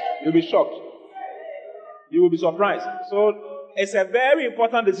 Yes. You'll be shocked. You will be surprised. So it's a very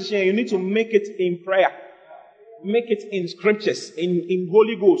important decision. You need to make it in prayer. Make it in scriptures, in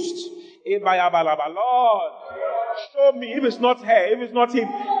Holy Ghost. Lord, show me if it's not her, if it's not him.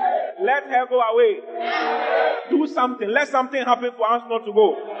 Let her go away. Do something. Let something happen for us not to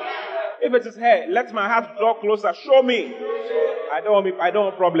go. If it is her, let my heart draw closer. Show me. I don't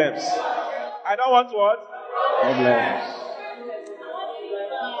want problems. I don't want what? Problems.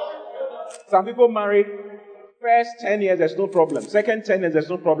 Some people marry. First 10 years, there's no problem. Second 10 years, there's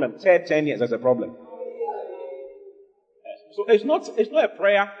no problem. Third 10 years, there's a problem. So it's not a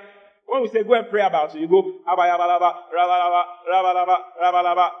prayer. When we say go and pray about it, you go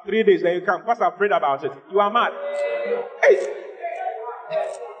 3 days, then you come. Pastor, I've prayed about it. You are mad. Hey.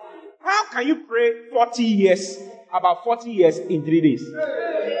 How can you pray 40 years, about 40 years in 3 days?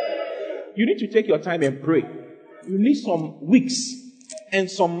 You need to take your time and pray. You need some weeks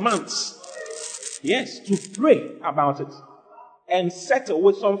and some months, yes, to pray about it. And settle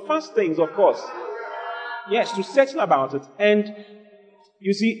with some fast things, of course. Yes, to settle about it. And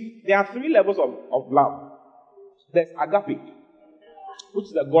you see, there are 3 levels of love. There's agape, which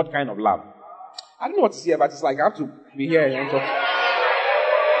is the God kind of love. I don't know what to say, but it's like I have to be here and talk.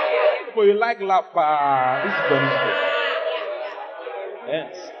 But you like love, this is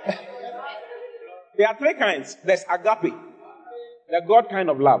yes. There are 3 kinds. There's agape, the God kind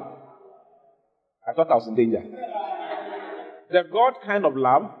of love. I thought I was in danger. The God kind of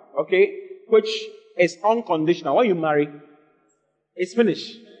love, okay, which is unconditional. When you marry, it's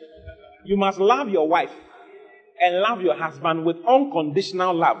finished. You must love your wife and love your husband with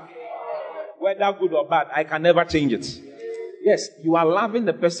unconditional love. Whether good or bad, I can never change it. Yes, you are loving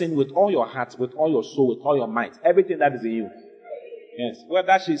the person with all your heart, with all your soul, with all your might. Everything that is in you. Yes.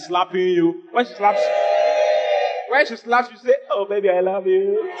 Whether she's slapping you, when she slaps, you say, oh baby, I love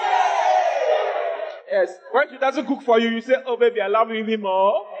you. Yes. When she doesn't cook for you, you say, oh baby, I love you even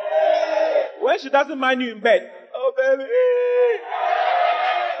more. When she doesn't mind you in bed, oh baby,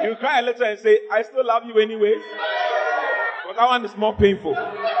 you cry a little and say, I still love you anyway. But that one is more painful.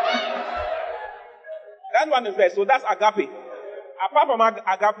 That one is there. So that's agape. Apart from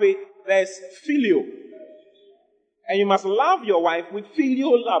agape, there's filio. And you must love your wife with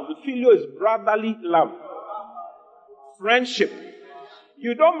filial love. The filio is brotherly love. Friendship.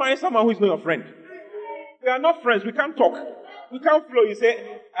 You don't mind someone who is not your friend. We are not friends. We can't talk. We can't flow. You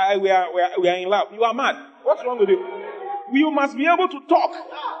say, we are in love. You are mad. What's wrong with you? You must be able to talk.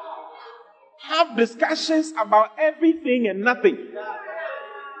 Have discussions about everything and nothing.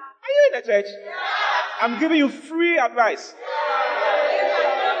 Are you in the church? I'm giving you free advice.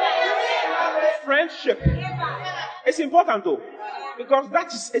 Friendship. It's important though. Because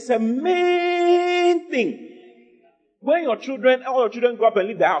it's a main thing. When all your children grow up and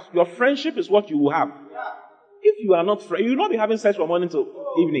leave the house, your friendship is what you will have. If you are not friends, you will not be having sex from morning till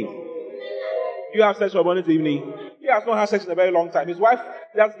evening. You have sex from morning to evening. He has not had sex in a very long time. His wife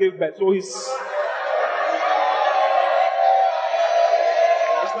just gave birth, so it's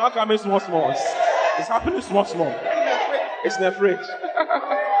not coming small. It's happening small. It's in the fridge.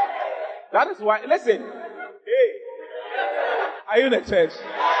 That is why. Listen, hey, are you in the church?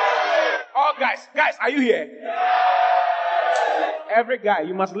 Oh, guys, are you here? Every guy,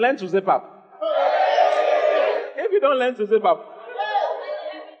 you must learn to zip up. If you don't learn to zip up,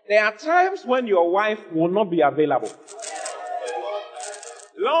 there are times when your wife will not be available.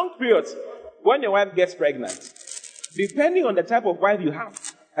 Long periods when your wife gets pregnant. Depending on the type of wife you have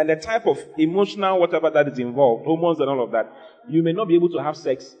and the type of emotional whatever that is involved, hormones and all of that, you may not be able to have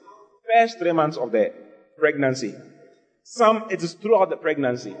sex first 3 months of the pregnancy. Some, it is throughout the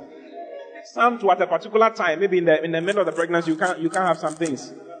pregnancy. Some to at a particular time, maybe in the middle of the pregnancy, you can't have some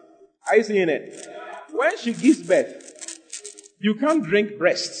things. Are you seeing it? When she gives birth, you can't drink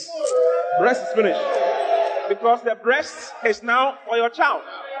breasts. Breast is finished. Because the breast is now for your child.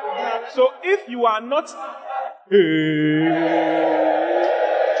 So if you are not,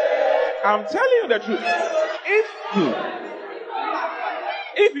 I'm telling you the truth.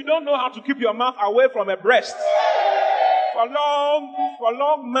 If you don't know how to keep your mouth away from a breast for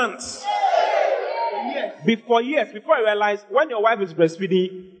long months, before you realize when your wife is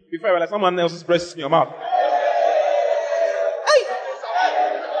breastfeeding, before you realize someone else's breast is in your mouth.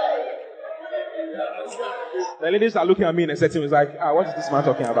 The ladies are looking at me in a setting, it's like, what is this man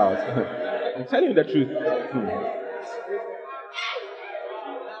talking about? I'm telling you the truth.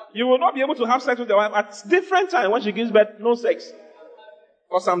 You will not be able to have sex with your wife at different times. When she gives birth, no sex.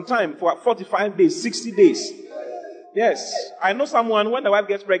 For some time, for 45 days, 60 days. Yes. I know someone, when the wife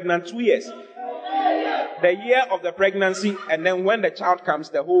gets pregnant, 2 years. The year of the pregnancy, and then when the child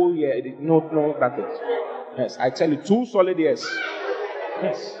comes, the whole year, no, nothing. Yes, I tell you, 2 solid years.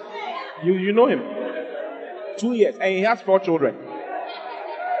 Yes. You know him. 2 years, and he has 4 children.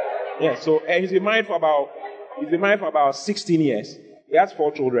 Yes, so he's been married for about 16 years. He has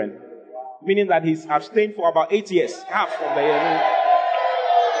 4 children, meaning that he's abstained for about 8 years, half of the year.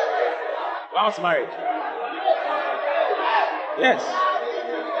 Last marriage. Yes.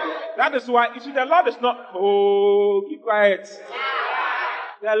 That is why, you see, the Lord is not, keep quiet.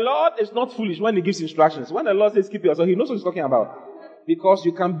 The Lord is not foolish when he gives instructions. When the Lord says keep yourself, he knows what he's talking about. Because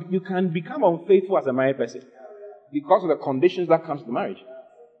you can become unfaithful as a married person. Because of the conditions that comes to marriage.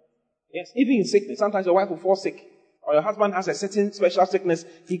 Yes, even in sickness. Sometimes your wife will fall sick. Or your husband has a certain special sickness.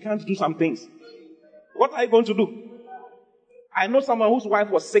 He can't do some things. What are you going to do? I know someone whose wife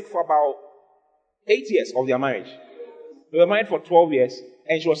was sick for about 8 years of their marriage. They were married for 12 years.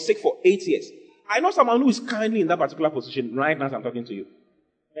 And she was sick for 8 years. I know someone who is currently in that particular position right now as I'm talking to you.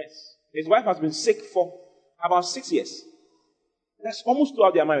 Yes. His wife has been sick for about 6 years. That's almost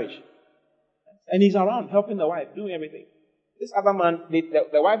throughout their marriage. And he's around helping the wife, doing everything. This other man,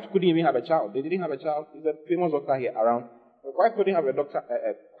 the wife couldn't even have a child. They didn't have a child. He's a famous doctor here around. The wife couldn't have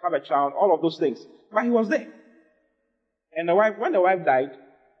a child, all of those things. But he was there. And when the wife died,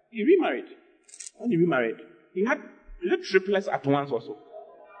 he remarried. When he remarried, he had triplets at once also.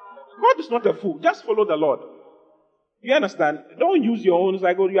 God is not a fool. Just follow the Lord. You understand? Don't use your own. It's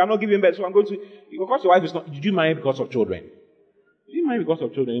like, you are not giving birth, so I'm going to. Because your wife is not. Did you marry because of children? You didn't marry because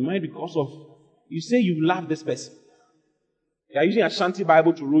of children. You married because of. You say you love this person. You are using a Shanti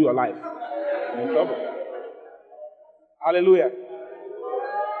Bible to rule your life. You're in trouble. Hallelujah.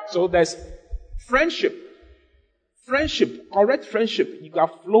 So there's friendship. Friendship, correct friendship. You can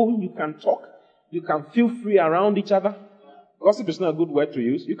flow, you can talk, you can feel free around each other. Gossip is not a good word to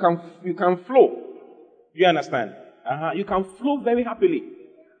use. You can flow. You understand? You can flow very happily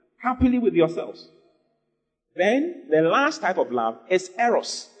with yourselves. Then the last type of love is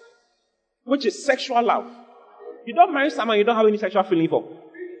eros, which is sexual love. You don't marry someone you don't have any sexual feeling for.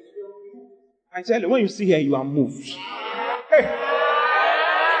 I tell you, when you see her, you are moved. Hey.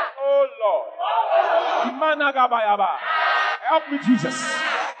 Oh Lord. Managabayaba. Help me, Jesus.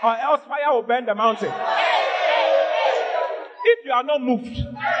 Or else fire will burn the mountain. If you are not moved,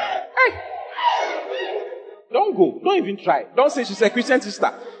 hey, don't go. Don't even try. Don't say she's a Christian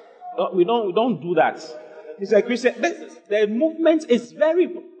sister. We don't do that. She's a Christian. The movement is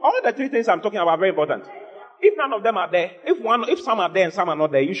all the 3 things I'm talking about are very important. If none of them are there, if some are there and some are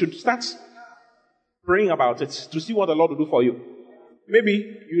not there, you should start praying about it to see what the Lord will do for you.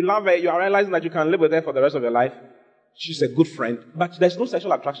 Maybe you love her, you are realizing that you can live with her for the rest of your life. She's a good friend, but there's no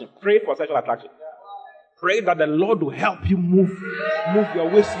sexual attraction. Pray for sexual attraction. Pray that the Lord will help you move your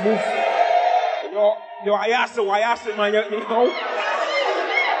waist, move your ayase, man, you know.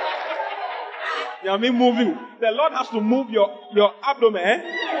 You mean moving. The Lord has to move your abdomen.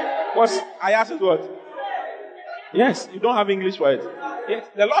 What's ayase what? Yes, you don't have English for it. Yes,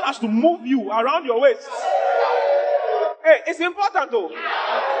 the Lord has to move you around your waist. Hey, it's important though.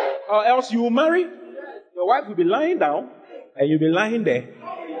 Or else you will marry, your wife will be lying down, and you'll be lying there,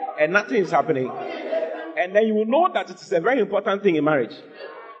 and nothing is happening. And then you will know that it is a very important thing in marriage.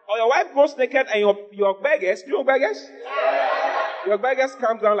 Or your wife goes naked and your beggars, you know beggars? Your beggars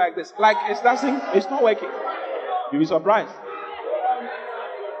comes down like this. Like it's not working. You'll be surprised.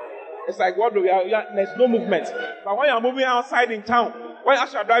 It's like, there's no movement. But when you're moving outside in town, when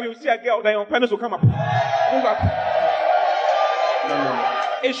you are driving, you see a girl, then your penis will come up. Move up.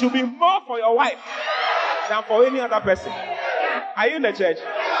 No. It should be more for your wife than for any other person. Are you in the church?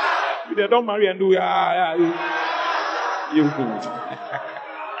 If they don't marry and do, you.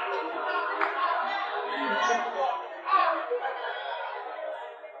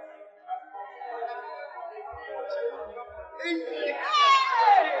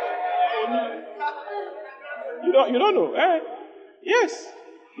 you don't know. Yes.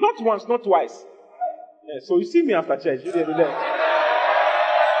 Not once, not twice. So you see me after church. You did there.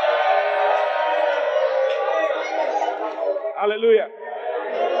 Hallelujah.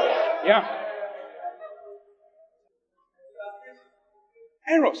 Yeah.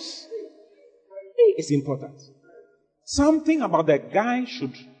 Eros is important. Something about the guy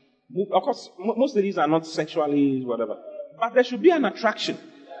should move. Of course, most ladies are not sexually whatever. But there should be an attraction.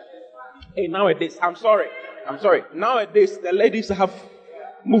 Hey, nowadays, I'm sorry. Nowadays, the ladies have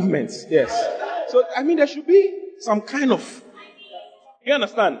movements. Yes. So, there should be some kind of, you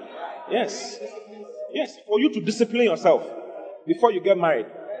understand? Yes. Yes, for you to discipline yourself before you get married.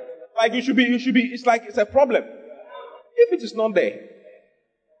 Like you should be, it's like it's a problem. If it is not there,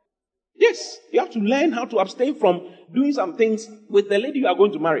 yes, you have to learn how to abstain from doing some things with the lady you are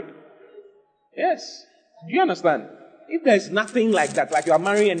going to marry. Yes. Do you understand? If there is nothing like that, like you are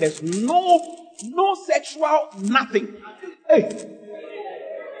marrying and there's no sexual nothing. Hey,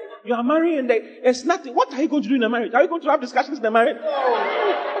 you are marrying and there's nothing. What are you going to do in the marriage? Are you going to have discussions in the marriage?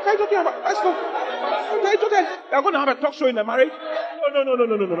 What are you talking about? Let's go. What are you talking about? You are going to have a talk show in the marriage?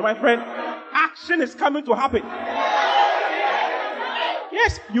 No, my friend. Action is coming to happen.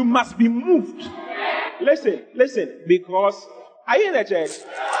 Yes, you must be moved. Listen, because are you in the church?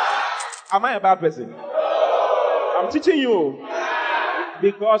 Am I a bad person? I'm teaching you.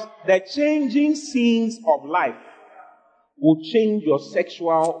 Because the changing scenes of life will change your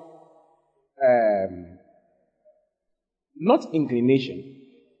sexual, not inclination,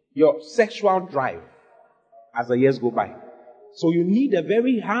 your sexual drive as the years go by. So you need a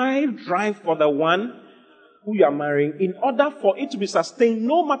very high drive for the one who you are marrying in order for it to be sustained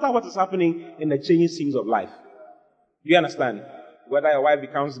no matter what is happening in the changing scenes of life. Do you understand? Whether your wife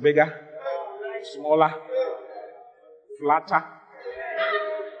becomes bigger, smaller, flatter,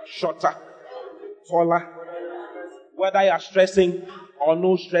 shorter, taller, whether you are stressing or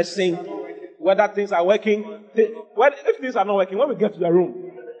no stressing, whether things are working, if things are not working, when we get to the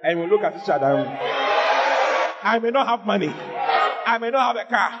room and we look at each other, I may not have money, I may not have a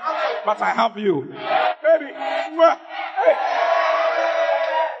car, but I have you. Baby,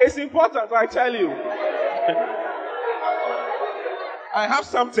 it's important, I tell you. I have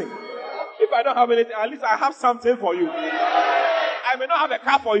something. If I don't have anything, at least I have something for you. I may not have a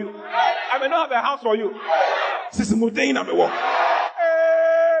car for you. I may not have a house for you. Sister Mudain, I'm a walk.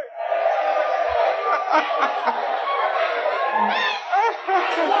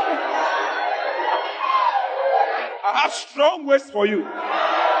 I have strong words for you.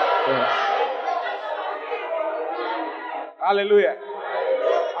 Hallelujah.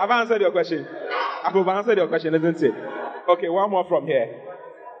 I've answered your question. I've answered your question, isn't it? Okay, one more from here.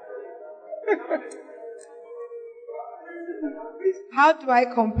 How do I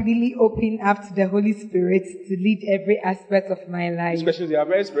completely open up to the Holy Spirit to lead every aspect of my life? These questions are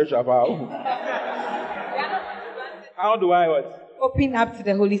very spiritual about. How do I what? Open up to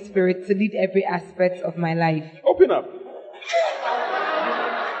the Holy Spirit to lead every aspect of my life. Open up.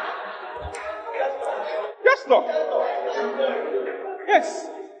 Just talk. Yes,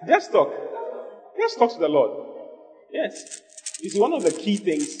 just talk. Just talk to the Lord. Yes. You see, one of the key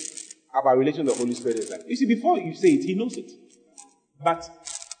things about relation to the Holy Spirit is that, you see, before you say it, He knows it. But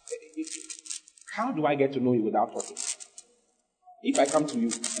how do I get to know you without talking? If I come to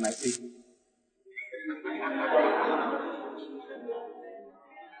you and I say,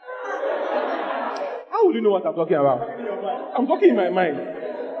 how will you know what I'm talking about? I'm talking in my mind.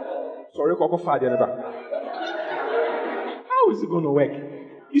 Sorry, Coco Father. How is it going to work?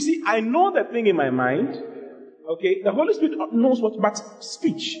 You see, I know the thing in my mind. Okay, the Holy Spirit knows what, but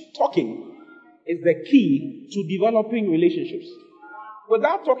speech, talking, is the key to developing relationships.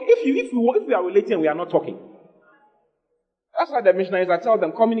 Without talking, if we are relating and we are not talking, that's why the missionaries, I tell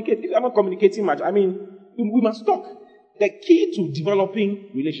them, communicate. If you are not communicating much, we must talk. The key to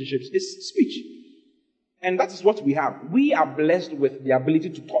developing relationships is speech. And that is what we have. We are blessed with the ability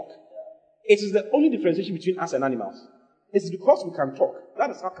to talk. It is the only differentiation between us and animals. It's because we can talk. That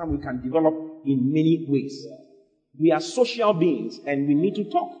is how come we can develop in many ways. We are social beings and we need to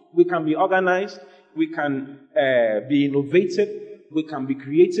talk. We can be organized. We can be innovative. We can be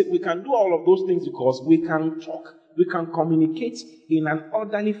creative. We can do all of those things because we can talk. We can communicate in an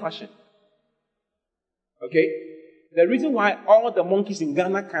orderly fashion. Okay? The reason why all the monkeys in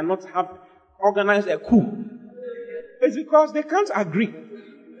Ghana cannot have organized a coup is because they can't agree.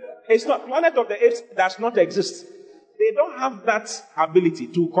 It's not, Planet of the Apes does not exist. They don't have that ability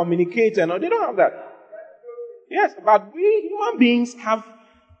to communicate and all. They don't have that. Yes, but we human beings have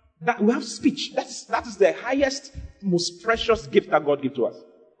that. We have speech. That is the highest, most precious gift that God gives to us.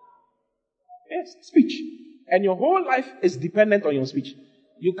 Yes, speech. And your whole life is dependent on your speech.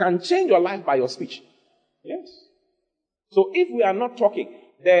 You can change your life by your speech. Yes. So if we are not talking,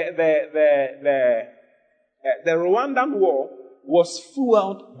 the Rwandan war was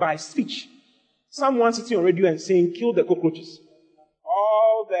fueled by speech. Someone sitting on radio and saying, kill the cockroaches.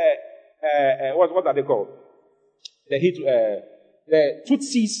 All the, what are they called? The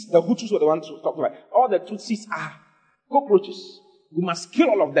Tutsis, the Hutus were the ones who talk like, all the Tutsis are cockroaches. We must kill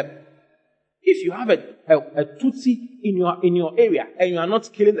all of them. If you have a Tutsi in your area and you are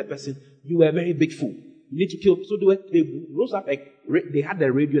not killing the person, you are a very big fool. You need to kill. So they rose up, they had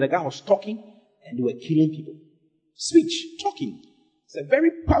the radio, the guy was talking, and they were killing people. Speech, talking. It's a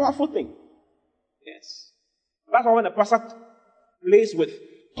very powerful thing. Yes. That's why when a pastor plays with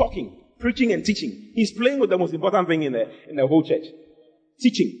talking, preaching and teaching, he's playing with the most important thing in the whole church.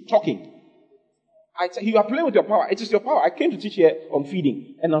 Teaching, talking. You are playing with your power. It is your power. I came to teach here on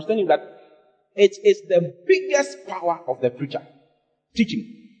feeding, and I was telling you that it is the biggest power of the preacher.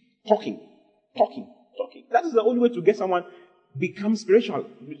 Teaching, talking. That is the only way to get someone become spiritual.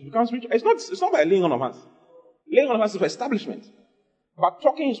 It's not by laying on of hands. Laying on of hands is for establishment. But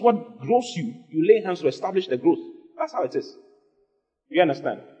talking is what grows you. You lay hands to establish the growth. That's how it is. You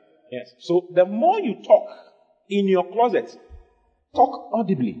understand? Yes. So the more you talk in your closet, talk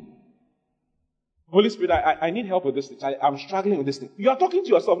audibly. Holy Spirit, I need help with this thing. I'm struggling with this thing. You are talking to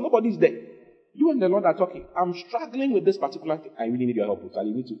yourself. Nobody's there. You and the Lord are talking. I'm struggling with this particular thing. I really need your help, Charlie.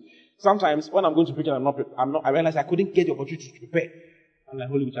 You need to. Sometimes when I'm going to preach and I realize I couldn't get the opportunity to prepare. I'm like,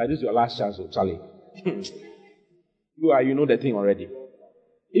 Holy Spirit, this is your last chance, Charlie. You know the thing already.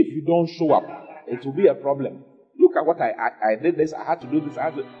 If you don't show up, it will be a problem. Look at what I did this. I had to do this. I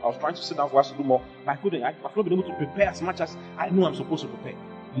was trying to sit down for us to do more, but I couldn't. I've not been able to prepare as much as I know I'm supposed to prepare.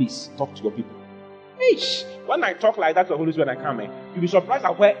 Please talk to your people. When I talk like that to the Holy Spirit and I come in, you'll be surprised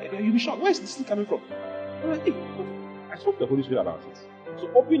at you'll be shocked. Where is this thing coming from? I spoke to the Holy Spirit about it. So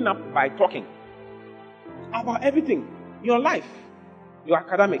open up by talking about everything. Your life, your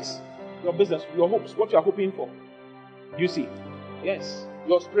academics, your business, your hopes, what you are hoping for. You see? Yes.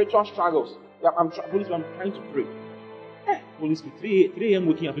 Your spiritual struggles. Holy Spirit, I'm trying to pray. Holy Spirit, 3 a.m.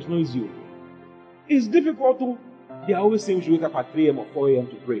 waking up is not easy. It's difficult to. They are always saying we should wake up at 3 a.m. or 4 a.m.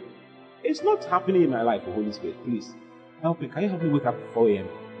 to pray. It's not happening in my life, Holy Spirit. Please, help me. Can you help me wake up at 4 a.m.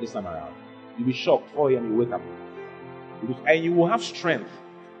 this time around? You'll be shocked. 4 a.m. you wake up. And you will have strength.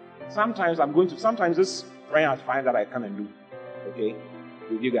 Sometimes this prayer at 5 that I come and do. Okay?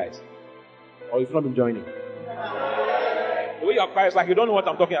 With you guys. Or if not been joining. The way you're quiet is like you don't know what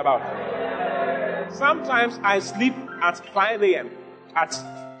I'm talking about. Sometimes I sleep at 5 a.m. At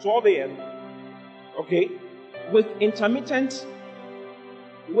 12 a.m. Okay? With intermittent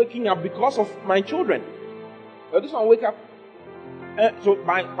waking up because of my children. This one wake up. So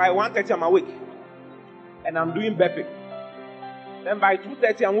by 1:30 I'm awake. And I'm doing burping. Then by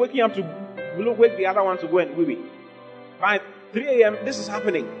 2:30 I'm waking up to wake the other one to go and wee. By 3 a.m. this is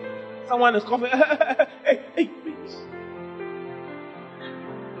happening. Someone is coughing. hey, please.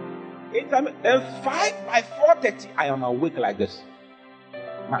 Then by 4:30 I am awake like this.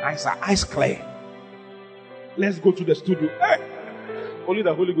 My eyes are ice clear. Let's go to the studio. Hey! Only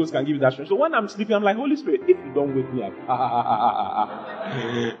the Holy Ghost can give you that strength. So when I'm sleeping, I'm like, Holy Spirit, if you don't wake me up,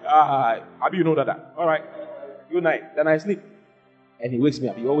 Abi, you know that. All right. Good night. Then I sleep. And he wakes me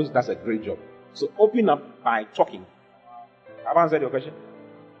up. He always does a great job. So open up by talking. Have I answered your question?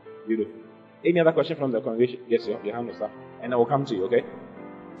 Beautiful. Any other question from the congregation? Yes, your hand is up. And I will come to you, okay?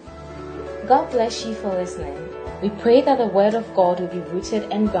 God bless you for listening. We pray that the Word of God will be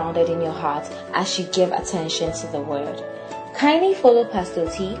rooted and grounded in your heart as you give attention to the Word. Kindly follow Pastor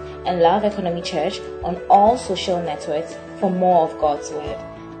T and Love Economy Church on all social networks for more of God's Word.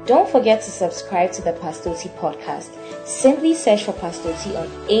 Don't forget to subscribe to the Pastor T podcast. Simply search for Pastor T on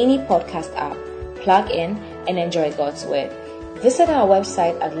any podcast app, plug in, and enjoy God's Word. Visit our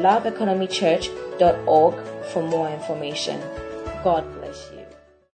website at loveeconomychurch.org for more information. God bless.